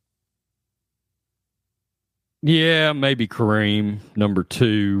me. Yeah, maybe Kareem. Number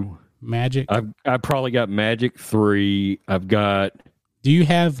 2. Magic. I probably got Magic 3. I've got. Do you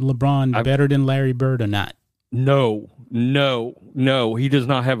have LeBron better than Larry Bird or not? No. He does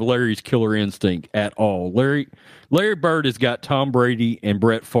not have Larry's killer instinct at all. Larry Bird has got Tom Brady and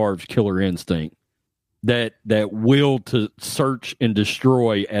Brett Favre's killer instinct. That will to search and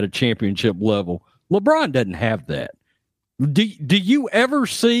destroy at a championship level. LeBron doesn't have that. Do you ever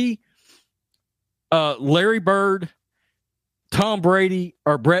see Larry Bird, Tom Brady,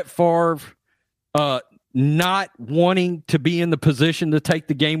 or Brett Favre not wanting to be in the position to take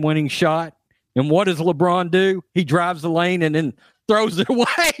the game-winning shot? And what does LeBron do? He drives the lane and then throws it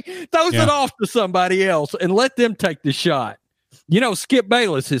away, throws it off to somebody else and let them take the shot. You know, Skip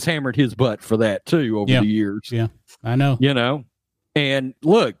Bayless has hammered his butt for that too over the years. Yeah, I know. You know, and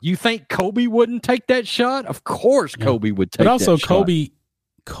look, you think Kobe wouldn't take that shot? Of course, Kobe would take that shot. But also,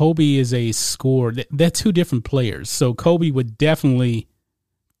 Kobe is a scorer. They're 2 different players, so Kobe would definitely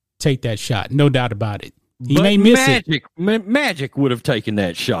take that shot, no doubt about it. He may miss it. Magic would have taken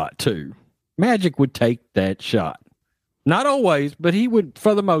that shot too. Magic would take that shot. Not always, but he would,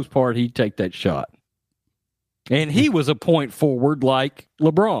 for the most part, he'd take that shot. And he was a point forward like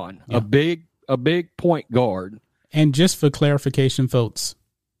LeBron, a big point guard. And just for clarification, folks,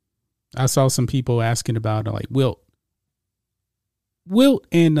 I saw some people asking about like Wilt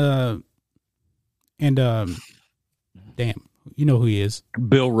and damn, you know who he is.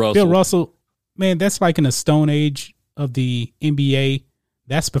 Bill Russell. Man, that's like in the stone age of the NBA.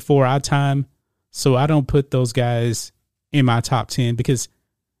 That's before our time. So I don't put those guys in my top 10 because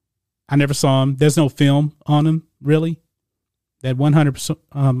I never saw them. There's no film on them, really. That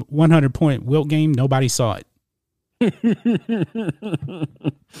 100 point Wilt game, nobody saw it.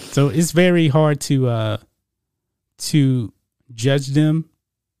 So it's very hard to judge them.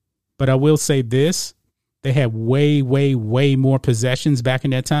 But I will say this. They had way, way, way more possessions back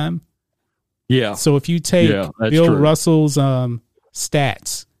in that time. Yeah. So if you take Bill Russell's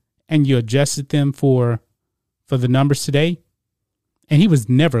stats and you adjusted them for the numbers today, and he was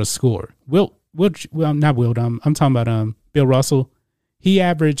never a scorer. Not Wilt. I'm talking about Bill Russell. He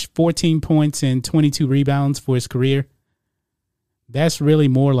averaged 14 points and 22 rebounds for his career. That's really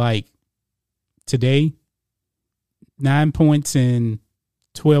more like today, 9 points and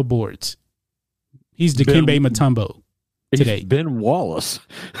 12 boards. He's Dikembe Mutombo today. He's Ben Wallace.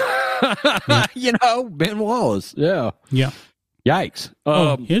 You know, Ben Wallace. Yeah. Yeah. Yikes.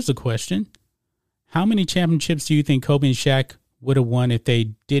 Here's a question. How many championships do you think Kobe and Shaq would have won if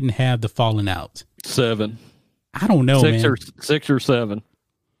they didn't have the falling out? 7. I don't know, man. 6 or 7.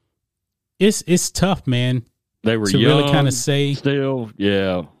 It's tough, man. They were to young, really kind of say. Still,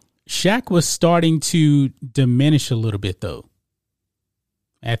 yeah. Shaq was starting to diminish a little bit, though,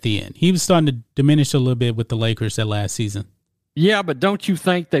 at the end. He was starting to diminish a little bit with the Lakers that last season. Yeah, but don't you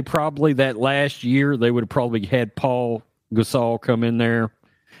think they probably, that last year, they would have probably had Paul Gasol come in there,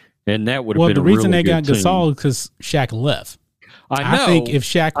 and that would have been a really good team. Well, the reason they got Gasol is because Shaq left. I think if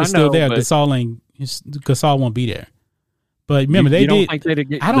Shaq was still there, Gasol won't be there. But remember, they did.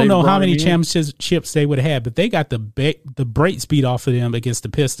 I don't know how many championships they would have had, but they got the brakes beat off of them against the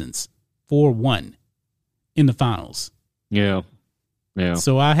Pistons 4-1 in the finals. Yeah. Yeah.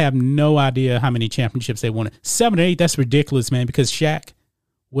 So I have no idea how many championships they won. 7 or 8, that's ridiculous, man, because Shaq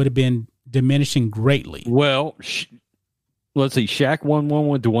would have been diminishing greatly. Well, let's see. Shaq won one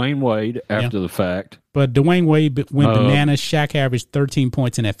with Dwayne Wade after the fact. But Dwayne Wade went bananas. Shaq averaged 13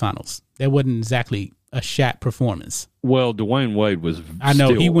 points in that finals. That wasn't exactly a Shaq performance. Well, Dwayne Wade was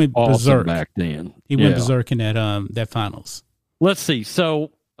he went awesome berserk back then. He went berserk in that finals. Let's see.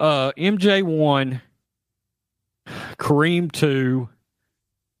 So MJ 1, Kareem 2,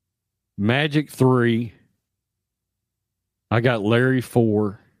 Magic 3. I got Larry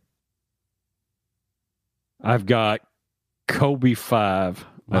 4. I've got Kobe 5,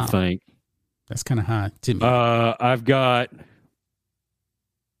 I think. That's kind of high to me. I've got,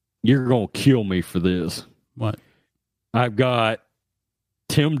 you're going to kill me for this. What? I've got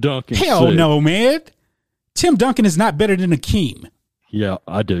Tim Duncan. Hell 6. No, man. Tim Duncan is not better than Hakeem. Yeah,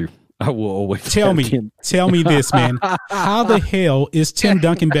 I do. I will always tell me this, man. How the hell is Tim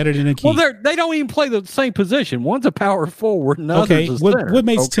Duncan better than Hakeem? Well, they don't even play the same position. One's a power forward, and other's a center. What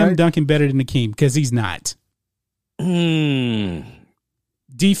makes Tim Duncan better than Hakeem? Because he's not.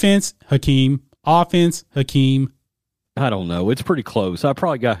 Defense, Hakeem. Offense, Hakeem. I don't know. It's pretty close. I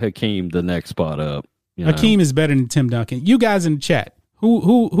probably got Hakeem the next spot up. Hakeem is better than Tim Duncan. You guys in the chat,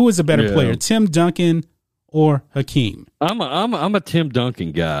 who is a better player, Tim Duncan or Hakeem? I'm a Tim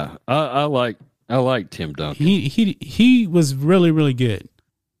Duncan guy. I like Tim Duncan. He was really, really good.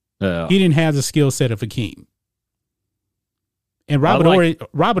 He didn't have the skill set of Hakeem. And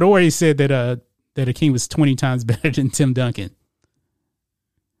Robert Horry said that Hakeem was 20 times better than Tim Duncan.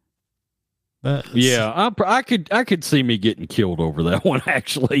 I could see me getting killed over that one,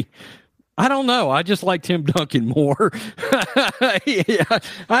 actually. I don't know. I just like Tim Duncan more.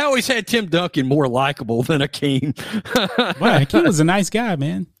 I always had Tim Duncan more likable than Hakeem. Well, Hakeem was a nice guy,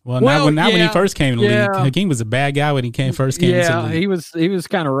 man. Not when he first came to the league. Hakeem was a bad guy when he first came into the league. he was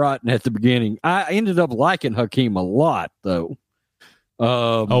kind of rotten at the beginning. I ended up liking Hakeem a lot, though.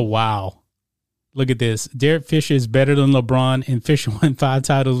 Oh, wow. Look at this. Derek Fisher is better than LeBron, and Fisher won 5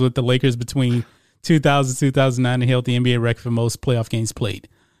 titles with the Lakers between 2000 and 2009 and held the NBA record for most playoff games played.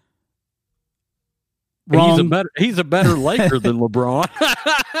 Wrong. He's a better Laker than LeBron.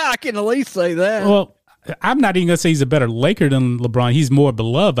 I can at least say that. Well, I'm not even going to say he's a better Laker than LeBron. He's more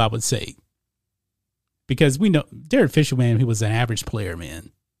beloved, I would say. Because we know Derek Fisher, man, he was an average player,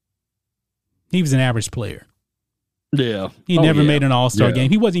 man. He was an average player. Yeah. He never made an all-star game.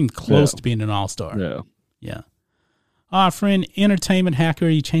 He wasn't even close to being an all-star. Yeah. Yeah. Our friend Entertainment Hacker,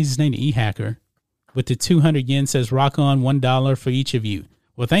 he changed his name to E-Hacker. With the 200 yen says, rock on $1 for each of you.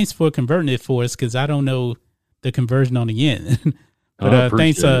 Well, thanks for converting it for us because I don't know the conversion on the yen. But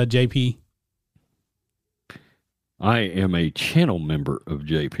thanks, JP. I am a channel member of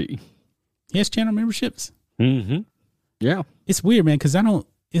JP. He has channel memberships? Mm-hmm. Yeah. It's weird, man, because I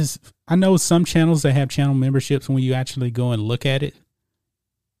know some channels that have channel memberships. When you actually go and look at it,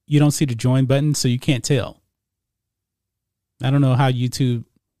 you don't see the join button, so you can't tell. I don't know how YouTube,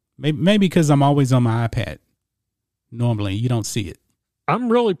 maybe because I'm always on my iPad. Normally, you don't see it. I'm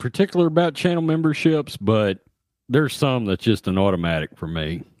really particular about channel memberships, but there's some that's just an automatic for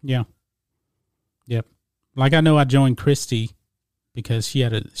me. Yeah. Yep. Like I know I joined Christy because she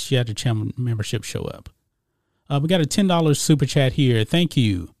had a channel membership show up. We got a $10 super chat here. Thank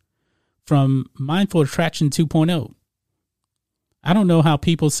you. From Mindful Attraction 2.0. I don't know how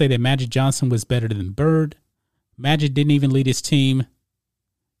people say that Magic Johnson was better than Bird. Magic didn't even lead his team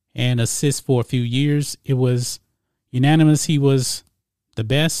and assist for a few years. It was unanimous he was the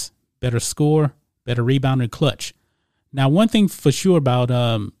best, better score, better rebounder, clutch. Now, one thing for sure about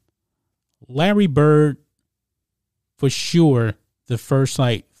Larry Bird, for sure, the first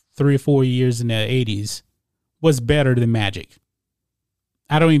 3 or 4 years in the 80s was better than Magic.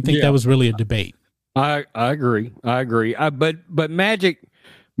 I don't even think that was really a debate. I agree. But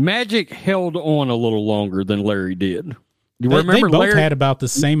Magic held on a little longer than Larry did. They both had about the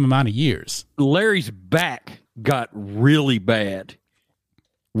same amount of years. Larry's back got really bad.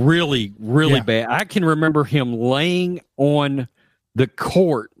 Really, really bad. I can remember him laying on the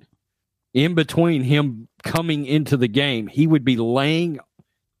court in between him coming into the game. He would be laying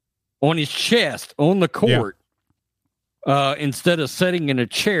on his chest on the court instead of sitting in a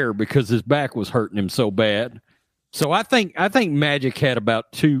chair because his back was hurting him so bad. So I think Magic had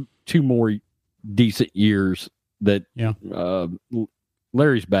about two more decent years that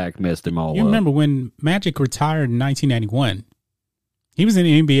Larry's back messed him all up. You remember when Magic retired in 1991? He was in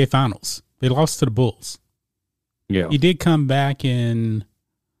the NBA Finals. They lost to the Bulls. Yeah. He did come back in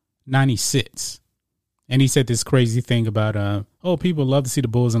 96. And he said this crazy thing about, people love to see the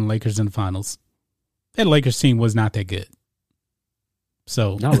Bulls and Lakers in the finals. That Lakers team was not that good.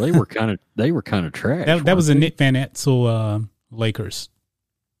 So no, they were kind of trash. That was a Nick Van Exel Lakers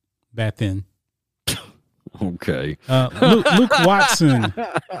back then. Okay. Luke Watson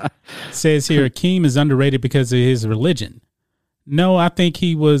says here, Akeem is underrated because of his religion. No, I think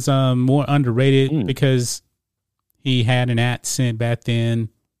he was more underrated because he had an accent back then.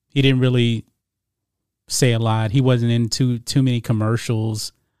 He didn't really say a lot. He wasn't into too many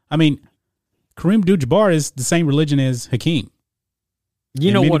commercials. I mean, Kareem Abdul-Jabbar is the same religion as Hakeem.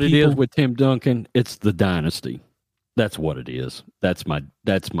 You know what it is with Tim Duncan? It's the dynasty. That's what it is. That's my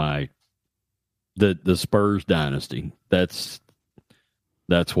the Spurs dynasty. That's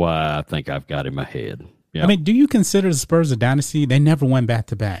why I think I've got in my head. Yeah. I mean, do you consider the Spurs a dynasty? They never went back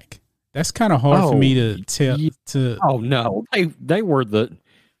to back. That's kind of hard for me to tell. Oh no, they were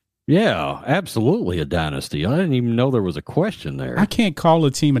absolutely a dynasty. I didn't even know there was a question there. I can't call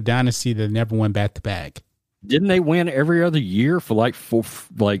a team a dynasty that never went back to back. Didn't they win every other year for like four?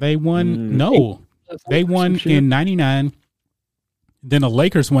 They won. No, they won in '99. Then the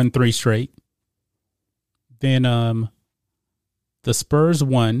Lakers won 3 straight. Then the Spurs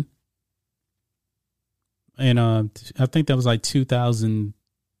won. And I think that was like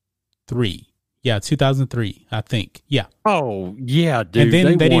 2003. Yeah, 2003, I think. Yeah. Oh, yeah, dude. And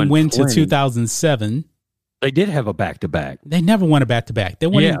then they didn't win till 2007. They did have a back-to-back. They never won a back-to-back. They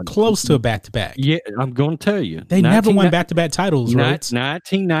weren't even close to a back-to-back. Yeah, I'm going to tell you. They never won back-to-back titles, right?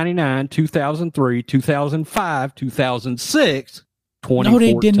 1999, 2003, 2005, 2006, 2014. No,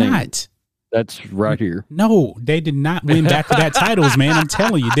 they did not. That's right here. No, they did not win back-to-back titles, man. I'm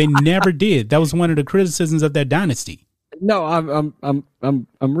telling you, they never did. That was one of the criticisms of that dynasty. No, I'm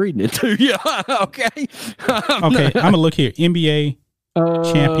reading it to you. Okay. Okay, I'm gonna look here. NBA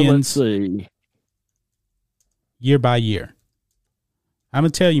champions. Let's see. Year by year. I'm gonna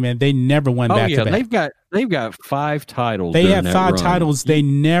tell you, man, they never won back-to-back. They've got 5 titles. They have 5 titles. They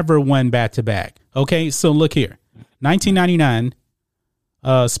never won back-to-back. Okay, so look here. 1999,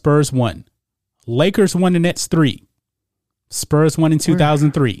 Spurs won. Lakers won the next 3. Spurs won in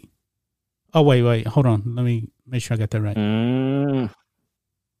 2003. Oh, wait. Hold on. Let me make sure I got that right. I'm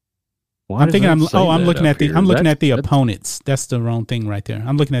looking at the opponents. That's the wrong thing right there.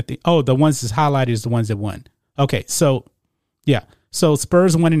 I'm looking at the ones that's highlighted is the ones that won. Okay, so yeah. So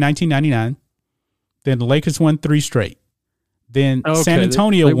Spurs won in 1999. Then the Lakers won 3 straight. Then San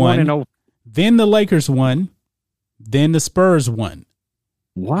Antonio won. Then the Lakers won. Then the Spurs won.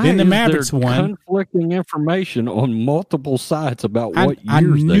 Why then the is Mavericks there won. Conflicting information on multiple sites about what years I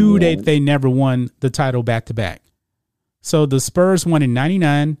knew they won? that they never won the title back to back. So the Spurs won in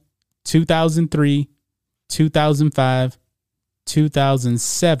 99, 2003, 2005,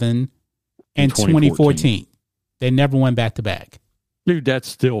 2007, and 2014. They never won back to back. Dude, that's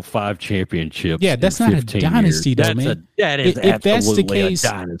still 5 championships. Yeah, that's not a dynasty, though, man. That is if that's the case,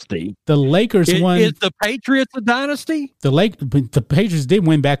 a dynasty. The Lakers won. Is the Patriots a dynasty? The Patriots did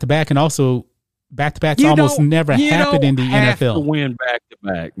win back to back, and also back to backs almost never happened in the NFL. You don't have to win back to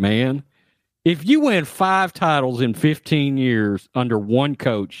back, man. If you win 5 titles in 15 years under one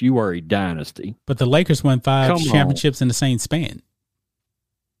coach, you are a dynasty. But the Lakers won 5 championships in the same span.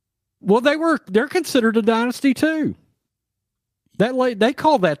 Well, they're considered a dynasty too. They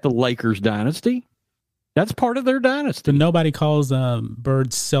call that the Lakers dynasty. That's part of their dynasty. But nobody calls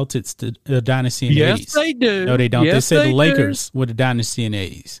Bird's Celtics a dynasty in the 80s. Yes, they do. No, they don't. Yes, they said the Lakers were the dynasty in the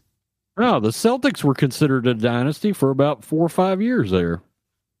 80s. No, the Celtics were considered a dynasty for about 4 or 5 years there.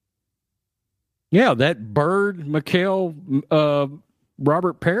 Yeah, that Bird, McHale,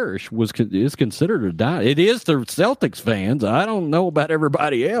 Robert Parrish is considered a dynasty. It is the Celtics fans. I don't know about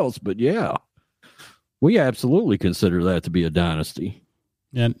everybody else, but yeah. We absolutely consider that to be a dynasty.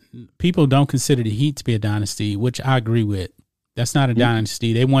 And people don't consider the Heat to be a dynasty, which I agree with. That's not a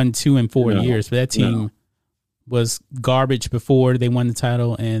dynasty. They won 2 in 4 years, but that team was garbage before they won the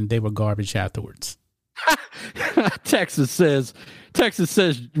title, and they were garbage afterwards. Texas says Texas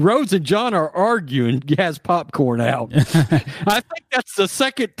says Rhodes and John are arguing. He has popcorn out. I think that's the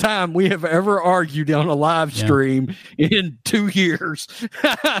second time we have ever argued on a live stream in 2 years,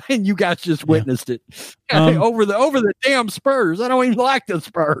 and you guys just witnessed it over the damn Spurs. I don't even like the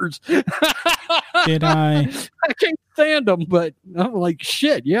Spurs. Did I can't stand them, but I'm like,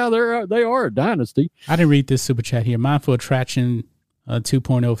 shit. Yeah, they are a dynasty. I didn't read this super chat here. Mindful Attraction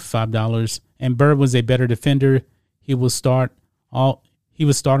 2.0 for $5. And Bird was a better defender. He was starter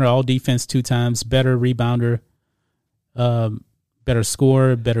all defense 2 times, better rebounder, better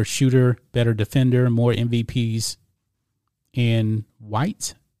scorer, better shooter, better defender, more MVPs. And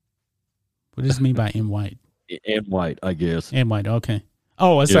White? What does it mean by M. White? And White, I guess. And White, okay.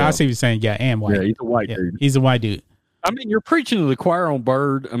 Oh, I see what you're saying. Yeah, and White. Yeah, he's a white dude. He's a white dude. I mean, you're preaching to the choir on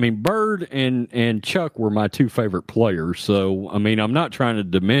Bird. I mean, Bird and Chuck were my 2 favorite players. So, I mean, I'm not trying to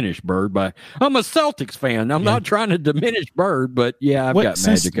diminish Bird. I'm a Celtics fan. I'm not trying to diminish Bird, but yeah, I've got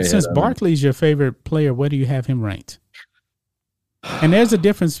Magic ahead. Since Barkley's your favorite player, where do you have him ranked? And there's a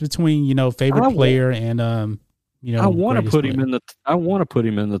difference between, favorite player and I want to put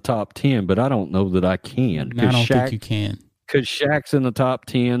him in the top 10, but I don't know that I can. I don't think you can. Because Shaq's in the top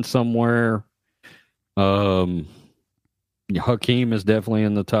 10 somewhere. Hakeem is definitely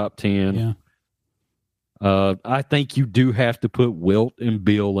in the top 10. Yeah. I think you do have to put Wilt and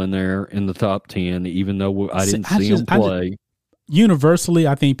Bill in there in the top 10, even though I didn't see them play. Universally,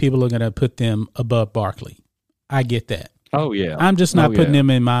 I think people are going to put them above Barkley. I get that. Oh, yeah. I'm just not putting them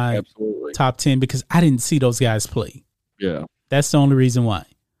in my top 10 because I didn't see those guys play. Yeah. That's the only reason why.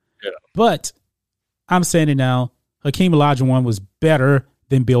 Yeah. But I'm saying it now. Hakeem Olajuwon was better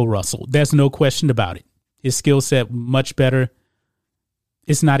than Bill Russell. There's no question about it. His skill set much better.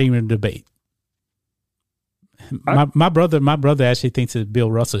 It's not even a debate. My brother actually thinks that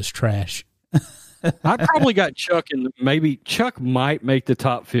Bill Russell is trash. I probably got Chuck maybe Chuck might make the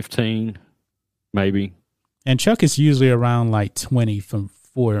top 15, maybe. And Chuck is usually around like 20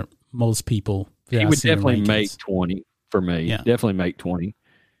 for most people. He would definitely make 20 for me. Yeah. Definitely make 20.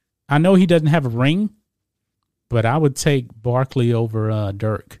 I know he doesn't have a ring, but I would take Barkley over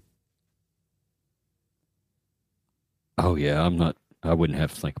Dirk. Oh yeah, I wouldn't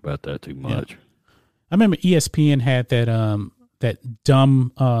have to think about that too much. Yeah. I remember ESPN had that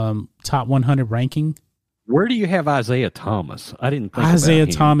dumb top 100 ranking. Where do you have Isaiah Thomas? I didn't think Isaiah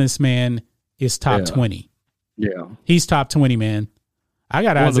about him. Thomas, man, is top 20. Yeah. He's top 20, man. I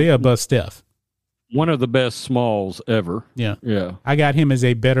got Isaiah above Steph. One of the best smalls ever. Yeah. Yeah. I got him as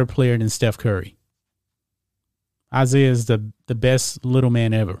a better player than Steph Curry. Isaiah is the best little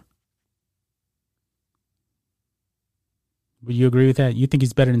man ever. Would you agree with that? You think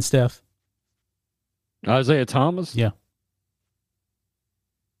he's better than Steph? Isaiah Thomas? Yeah.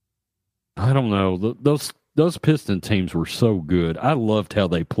 I don't know. Those Piston teams were so good. I loved how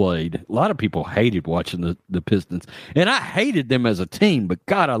they played. A lot of people hated watching the Pistons. And I hated them as a team, but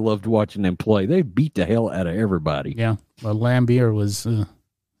God, I loved watching them play. They beat the hell out of everybody. Yeah. Well, Lambeer was,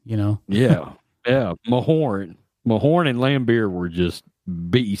 Yeah. Yeah. Mahorn and Lambeer were just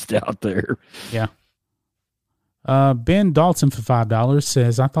beasts out there. Yeah. Ben Dalton for $5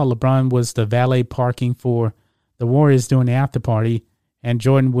 says, I thought LeBron was the valet parking for the Warriors during the after party, and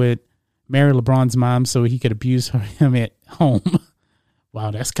Jordan would marry LeBron's mom so he could abuse him at home. Wow,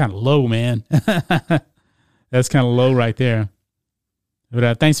 that's kind of low, man. That's kind of low right there.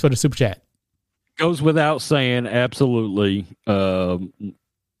 But thanks for the super chat. Goes without saying, absolutely.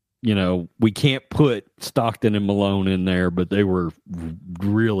 We can't put Stockton and Malone in there, but they were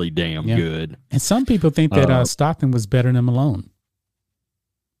really damn good. And some people think that Stockton was better than Malone,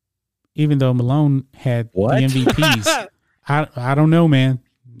 even though Malone had the MVPs. I don't know, man.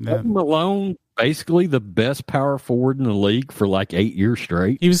 Malone basically the best power forward in the league for like 8 years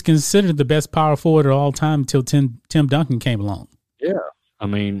straight. He was considered the best power forward of all time until Tim Duncan came along. Yeah, I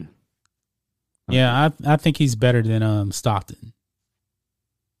mean, I think he's better than Stockton.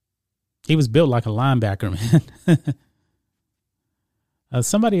 He was built like a linebacker, man.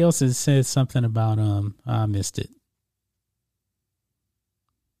 Somebody else has said something about I missed it.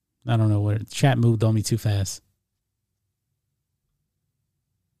 I don't know where the chat moved on me too fast.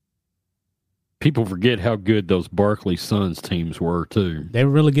 People forget how good those Barkley Suns teams were too. They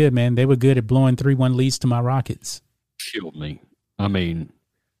were really good, man. They were good at blowing 3-1 leads to my Rockets. Killed me. I mean,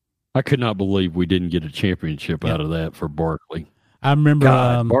 I could not believe we didn't get a championship out of that for Barkley. I remember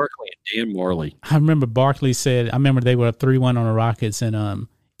Barkley and Dan Marley. I remember Barkley said, I remember they were up 3-1 on the Rockets, and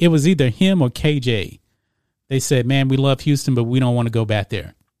it was either him or KJ. They said, man, we love Houston, but we don't want to go back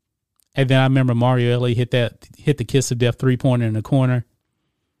there. And then I remember Mario Ellie hit the kiss of death 3-pointer in the corner.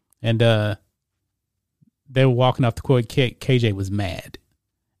 And they were walking off the court. KJ was mad,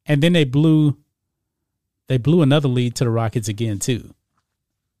 and then they blew another lead to the Rockets again too.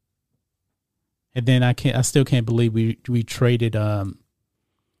 And then I still can't believe we traded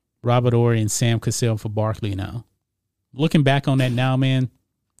Robert Horry and Sam Cassell for Barkley now. Looking back on that now, man,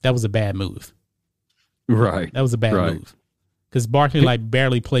 that was a bad move. Right. That was a bad move. Because Barkley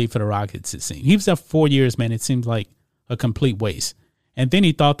barely played for the Rockets, it seemed. He was there for 4 years, man. It seemed like a complete waste. And then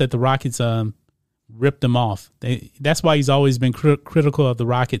he thought that the Rockets ripped him off. That's why he's always been critical of the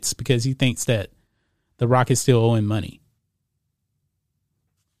Rockets, because he thinks that the Rockets still owe him money.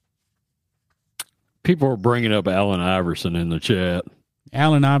 People are bringing up Allen Iverson in the chat.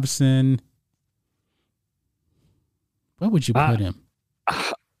 Allen Iverson, where would you put him?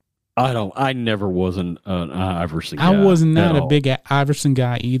 I never was an Iverson guy. I was not a big Iverson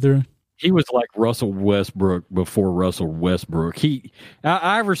guy either. He was like Russell Westbrook before Russell Westbrook.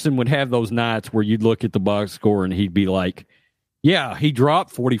 Iverson would have those nights where you'd look at the box score and he'd be like, yeah, he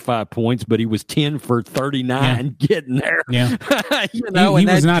dropped 45 points, but he was 10 for 39 getting there. Yeah. You know, he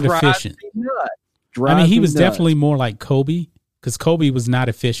was not efficient. He was definitely more like Kobe, because Kobe was not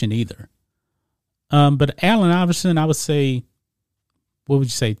efficient either. But Allen Iverson, I would say, what would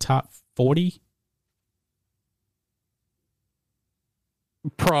you say, top 40?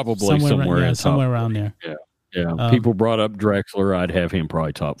 Probably somewhere around there. Yeah. People brought up Drexler. I'd have him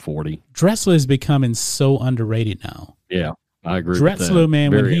probably top 40. Drexler is becoming so underrated now. Yeah, I agree. Drexler, with that.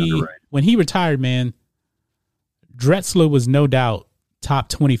 man, when he retired, man, Drexler was no doubt top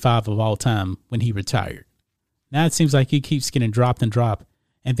 25 of all time when he retired. Now it seems like he keeps getting dropped. And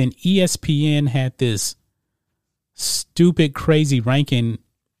then ESPN had this stupid, crazy ranking.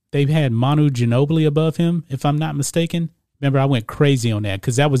 They've had Manu Ginobili above him, if I'm not mistaken. Remember, I went crazy on that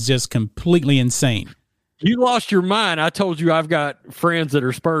because that was just completely insane. You lost your mind. I told you I've got friends that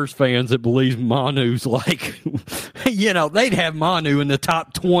are Spurs fans that believe Manu's like, they'd have Manu in the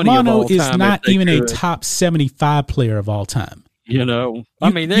top 20 of all time. Manu is not even a top 75 player of all time. They literally,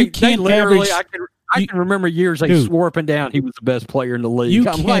 I can remember years they swore up and down he was the best player in the league. He is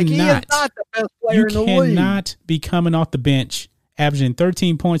not the best player in the league. You cannot be coming off the bench averaging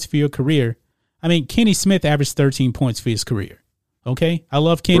 13 points for your career. I mean, Kenny Smith averaged 13 points for his career. Okay? I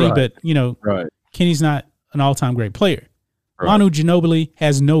love Kenny, but, Kenny's not an all-time great player. Right. Manu Ginobili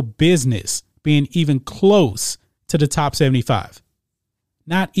has no business being even close to the top 75.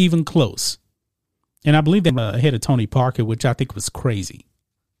 Not even close. And I believe they're ahead of Tony Parker, which I think was crazy,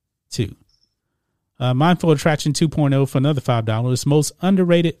 too. Mindful Attraction 2.0 for another $5. Most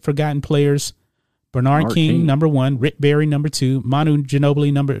underrated forgotten players. Bernard King, number 1. Rick Barry, number 2. Manu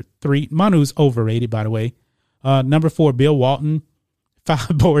Ginobili, number 3. Manu's overrated, by the way. Number 4, Bill Walton.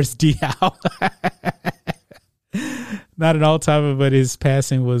 5, Boris Diaw. Not an all-timer, but his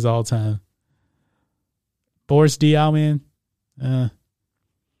passing was all-time. Boris Diaw, man.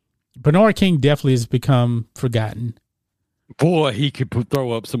 Bernard King definitely has become forgotten. Boy, he could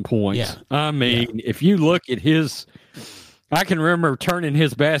throw up some points. Yeah. I mean, if you look at I can remember turning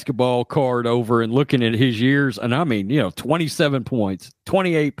his basketball card over and looking at his years, and 27 points,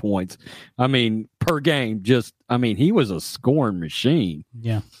 28 points. Per game. He was a scoring machine.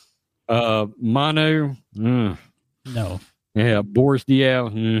 Yeah. Manu, no. Yeah, Boris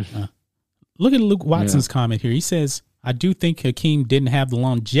Diaw. Look at Luke Watson's comment here. He says, I do think Hakeem didn't have the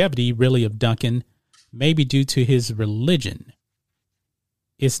longevity, really, of Duncan, maybe due to his religion.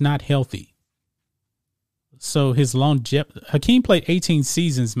 It's not healthy. So his longevity, Hakeem played 18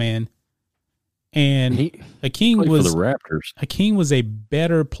 seasons, man. And Hakeem was for the Raptors. Hakeem was a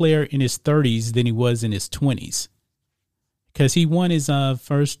better player in his 30s than he was in his 20s. Because he won his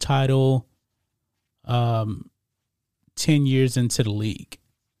first title 10 years into the league.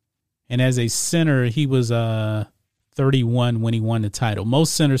 And as a center, he was 31 when he won the title.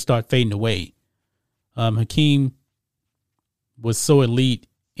 Most centers start fading away. Hakeem was so elite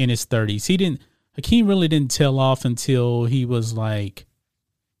in his 30s. Hakeem really didn't tail off until he was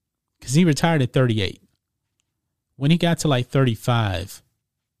because he retired at 38. When he got to 35,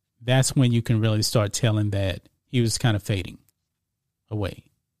 that's when you can really start telling that he was kind of fading away.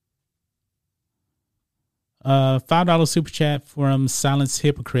 $5 super chat from Silence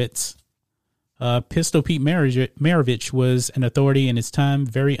Hypocrites. Pistol Pete Maravich was an authority in his time,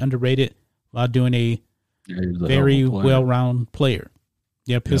 very underrated while doing a very well-rounded player.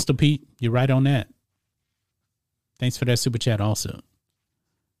 Yeah, Pistol Pete, you're right on that. Thanks for that super chat also.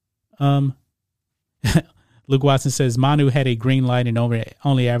 Luke Watson says, Manu had a green light and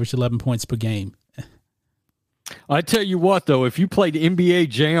only averaged 11 points per game. I tell you what, though, if you played NBA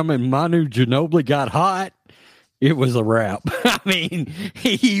Jam and Manu Ginobili got hot, it was a wrap. I mean,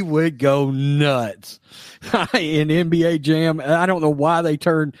 he would go nuts in NBA Jam. I don't know why they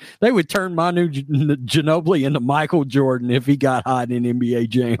would turn Manu Ginobili into Michael Jordan if he got hot in NBA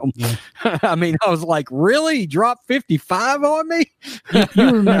Jam. Yeah. I mean, I was like, really? He dropped 55 on me?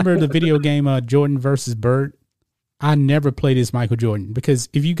 You remember the video game Jordan versus Bird? I never played as Michael Jordan because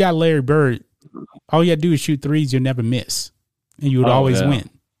if you got Larry Bird, all you got to do is shoot threes, you'll never miss. And you would always win.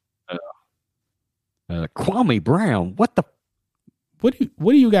 Kwame Brown, what the? What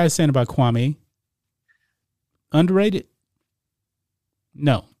are you guys saying about Kwame? Underrated?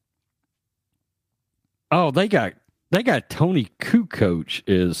 No. Oh, they got Tony Kukoc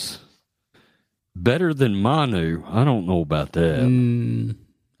is better than Manu. I don't know about that.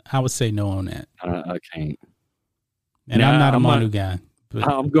 I would say no on that. I can't. And I'm not a Manu guy. But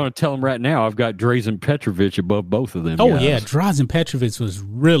I'm going to tell him right now. I've got Drazen Petrovic above both of them. Oh guys. yeah, Drazen Petrovic was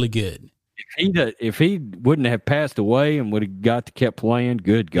really good. If he wouldn't have passed away and would have got to kept playing,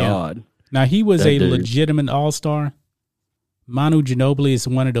 good God. Yeah. Now he was a legitimate all-star. Manu Ginobili is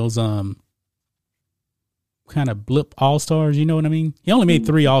one of those kind of blip all-stars, you know what I mean? He only made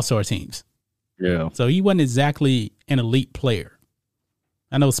 3 all-star teams. Yeah. So he wasn't exactly an elite player.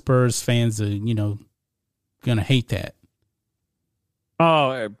 I know Spurs fans are, going to hate that.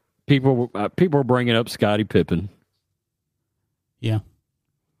 Oh, people are bringing up Scottie Pippen. Yeah.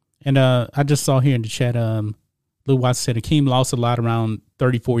 And I just saw here in the chat, Lou Watts said Hakeem lost a lot around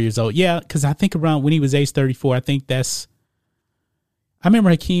 34 years old. Yeah, because I think around when he was age 34, I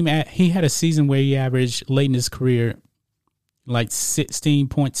remember Hakeem, he had a season where he averaged late in his career like 16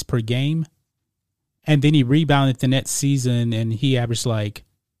 points per game. And then he rebounded the next season and he averaged like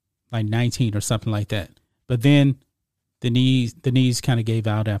 19 or something like that. But then the knees kind of gave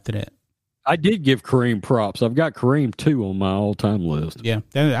out after that. I did give Kareem props. I've got Kareem 2 on my all-time list. Yeah,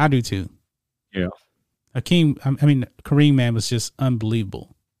 I do too. Yeah. Kareem, man, was just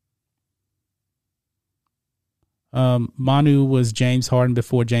unbelievable. Manu was James Harden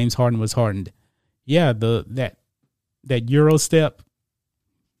before James Harden was hardened. Yeah, that Euro step.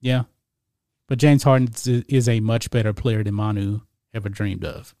 Yeah. But James Harden is a much better player than Manu ever dreamed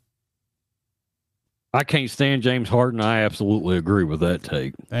of. I can't stand James Harden. I absolutely agree with that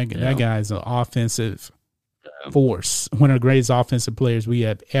take. That guy is an offensive force. One of the greatest offensive players we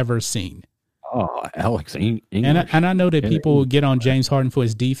have ever seen. Oh, Alex English. And I know that people get on James Harden for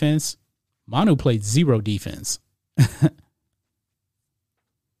his defense. Manu played 0 defense.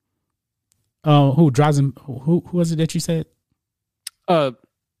 Who was it that you said?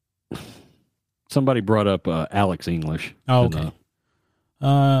 Somebody brought up Alex English. Oh, okay.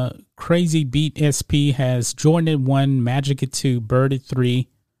 Crazy Beat SP has Jordan at 1, Magic at 2, Bird at 3,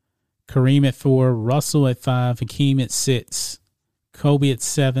 Kareem at 4, Russell at 5, Hakeem at 6, Kobe at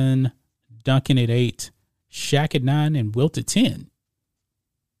 7, Duncan at 8, Shaq at 9, and Wilt at 10.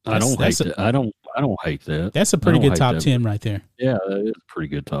 I don't hate that. I don't hate that. That's a pretty good top 10 right there. Yeah, that is a pretty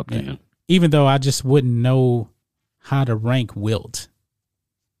good top 10. Yeah. Even though I just wouldn't know how to rank Wilt,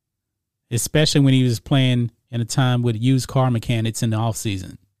 especially when he was playing in a time with used car mechanics in the off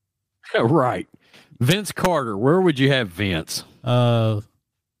season. Right. Vince Carter, where would you have Vince? Top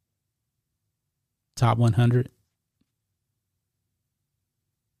 100.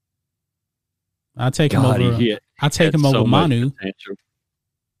 I'll take him over. I'll take him over Manu.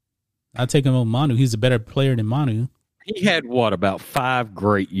 I'll take him over Manu. He's a better player than Manu. He had about 5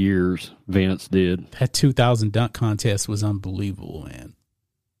 great years, Vince did. That 2000 dunk contest was unbelievable, man.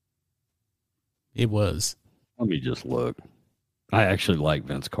 It was. Let me just look. I actually like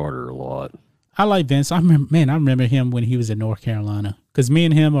Vince Carter a lot. I like Vince. I remember him when he was in North Carolina because me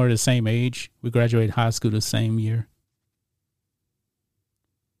and him are the same age. We graduated high school the same year.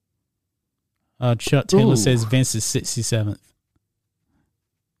 Chuck Taylor says Vince is 67th.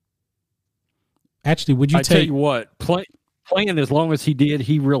 Actually, would you I tell you what, playing as long as he did,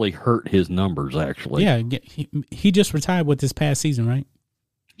 he really hurt his numbers, actually. Yeah, he just retired with this past season, right?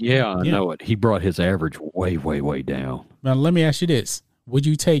 Yeah, I know it. He brought his average way, way, way down. Now, let me ask you this. Would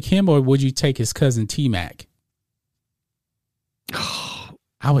you take him or would you take his cousin T-Mac?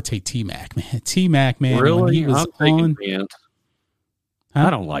 I would take T-Mac, man. T-Mac, man. Really? When he was on, I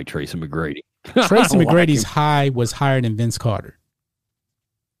don't like Tracy McGrady. Tracy McGrady's high was higher than Vince Carter.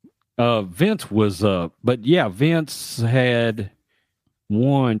 Vince was, but yeah, Vince had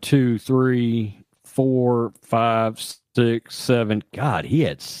 1, 2, 3, 4, 5, 6, 7. God, he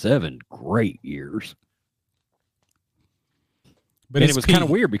had 7 great years. But it was kind of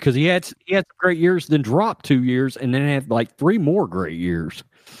weird because he had some great years, then dropped 2 years, and then had like 3 more great years.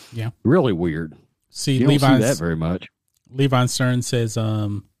 Yeah, really weird. See, you don't see that very much. Levi Stern says,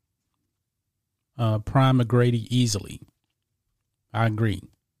 Prime McGrady easily. I agree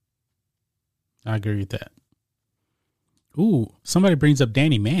with that. Ooh, somebody brings up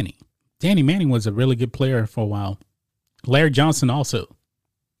Danny Manning. Danny Manning was a really good player for a while. Larry Johnson also.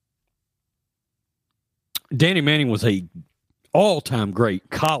 Danny Manning was a all-time great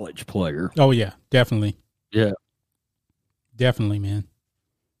college player. Oh, yeah, definitely. Yeah. Definitely, man.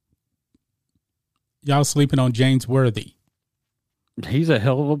 Y'all sleeping on James Worthy. He's a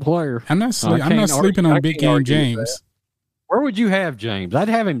hell of a player. I'm not sleeping on Big Game James. Where would you have James? I'd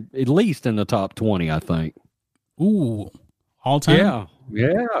have him at least in the top 20, I think. Ooh, all time?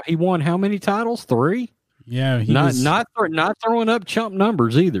 Yeah. He won how many titles? 3? Yeah. Not throwing up chump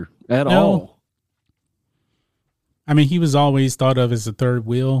numbers either at all. I mean, he was always thought of as the third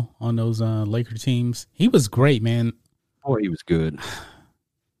wheel on those Laker teams. He was great, man. Oh, he was good.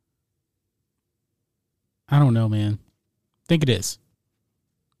 I don't know, man. Think of this.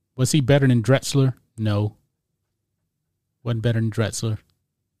 Was he better than Drexler? No. Wasn't better than Drexler.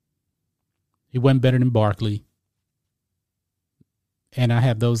 He wasn't better than Barkley. And I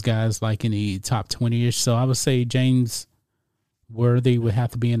have those guys like in the top 20-ish. So I would say James Worthy would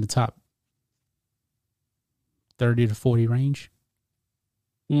have to be in the top 30 to 40 range.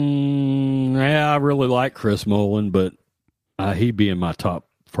 Yeah, I really like Chris Mullin, but he'd be in my top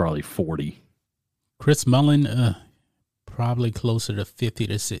probably 40. Chris Mullin, probably closer to 50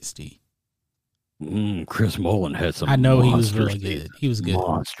 to 60. Chris Mullin had some. I know he was really good. He was good.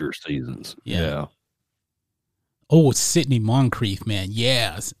 Monster seasons. Yeah. Oh, Sidney Moncrief, man.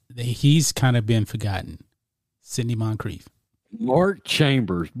 Yeah. He's kind of been forgotten. Sidney Moncrief. Mark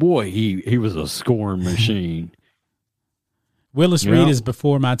Chambers. Boy, he was a scoring machine. Willis Reed is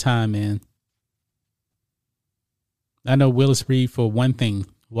before my time, man. I know Willis Reed for one thing,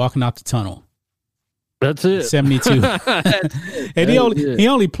 walking out the tunnel. That's it. 72. And he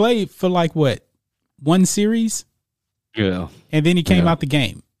only played for like what? One series? Yeah. And then he came out the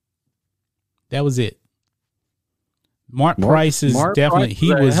game. That was it. Mark Price is definitely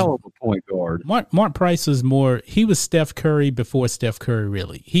he was a hell of a point guard. Mark Price was more, he was Steph Curry before Steph Curry,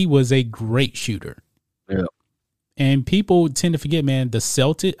 really. He was a great shooter. Yeah. And people tend to forget, man, the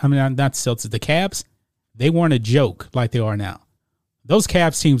Cavs, they weren't a joke like they are now. Those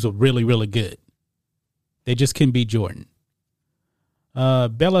Cavs teams were really, really good. They just couldn't beat Jordan.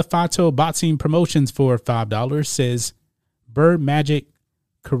 Bella Fato Boxing Promotions for $5 says Bird, Magic,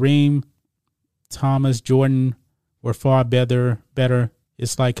 Kareem, Thomas, Jordan were far better.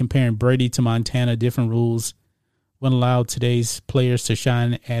 It's like comparing Brady to Montana. Different rules wouldn't allow today's players to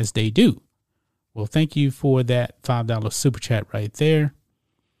shine as they do. Well, thank you for that $5 super chat right there.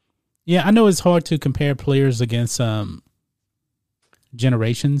 Yeah, I know it's hard to compare players against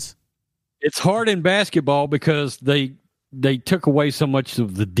generations. It's hard in basketball because they took away so much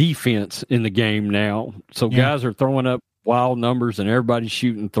of the defense in the game now. So guys are throwing up wild numbers and everybody's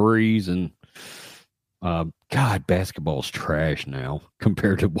shooting threes. And God, basketball's trash now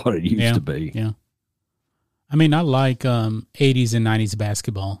compared to what it used to be. Yeah. I mean, I like 80s and 90s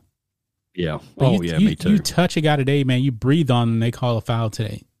basketball. Yeah. But me too. You touch a guy today, man, you breathe on them, they call a foul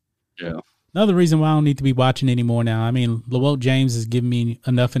today. Yeah. Another reason why I don't need to be watching anymore now. I mean, LeBron James has given me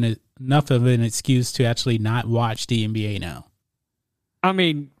enough of an excuse to actually not watch the NBA now. I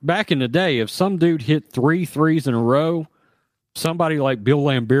mean, back in the day, if some dude hit 3 threes in a row, somebody like Bill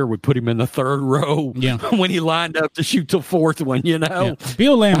Laimbeer would put him in the third row when he lined up to shoot the fourth one, you know? Yeah.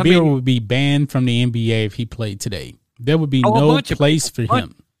 Bill Laimbeer would be banned from the NBA if he played today. There would be no place for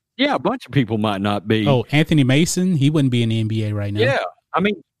him. Yeah, a bunch of people might not be. Oh, Anthony Mason, he wouldn't be in the NBA right now. Yeah, I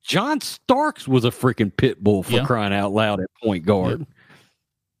mean, John Starks was a freaking pit bull for crying out loud at point guard. Yep.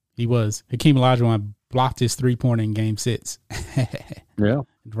 He was. Hakeem Olajuwon blocked his three-pointer in Game 6. Yeah. The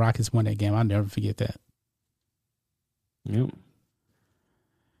Rockets won that game. I'll never forget that. Yep.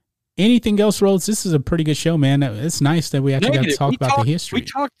 Anything else, Rhodes? This is a pretty good show, man. It's nice that we actually got to talk about the history. We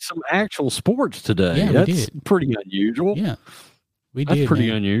talked some actual sports today. Yeah, That's we did. Pretty unusual. Yeah. That's pretty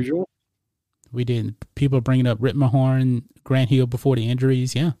unusual. We did. People bringing up Rip Mahorn, Grant Hill before the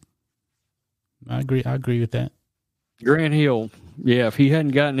injuries. Yeah. I agree with that. Grant Hill, yeah, if he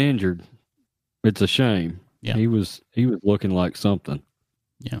hadn't gotten injured, it's a shame. Yeah. He was looking like something.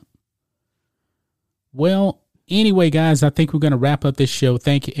 Yeah. Well, anyway, guys, I think we're going to wrap up this show.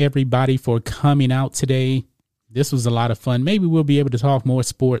 Thank you, everybody, for coming out today. This was a lot of fun. Maybe we'll be able to talk more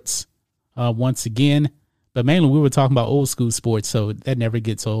sports once again. But mainly we were talking about old school sports, so that never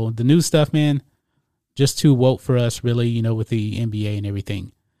gets old. The new stuff, man, just too woke for us, really, with the NBA and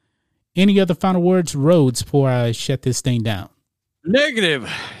everything. Any other final words, Rhodes, before I shut this thing down? Negative.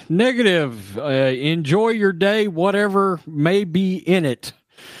 Enjoy your day, whatever may be in it.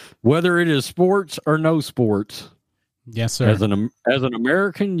 whether it is sports or no sports. Yes, sir. As an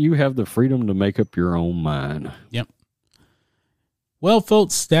American, you have the freedom to make up your own mind. Yep. Well,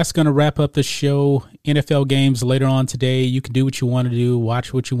 folks, that's going to wrap up the show. NFL games later on today. You can do what you want to do,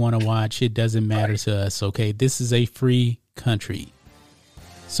 watch what you want to watch. It doesn't matter to us, okay? This is a free country.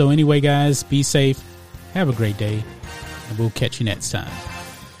 So anyway, guys, be safe. Have a great day, and we'll catch you next time.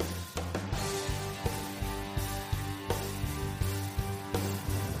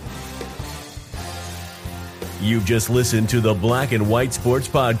 You've just listened to the Black and White Sports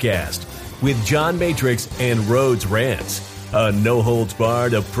Podcast with John Matrix and Rhodes Rants, a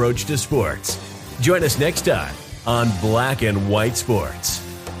no-holds-barred approach to sports. Join us next time on Black and White Sports.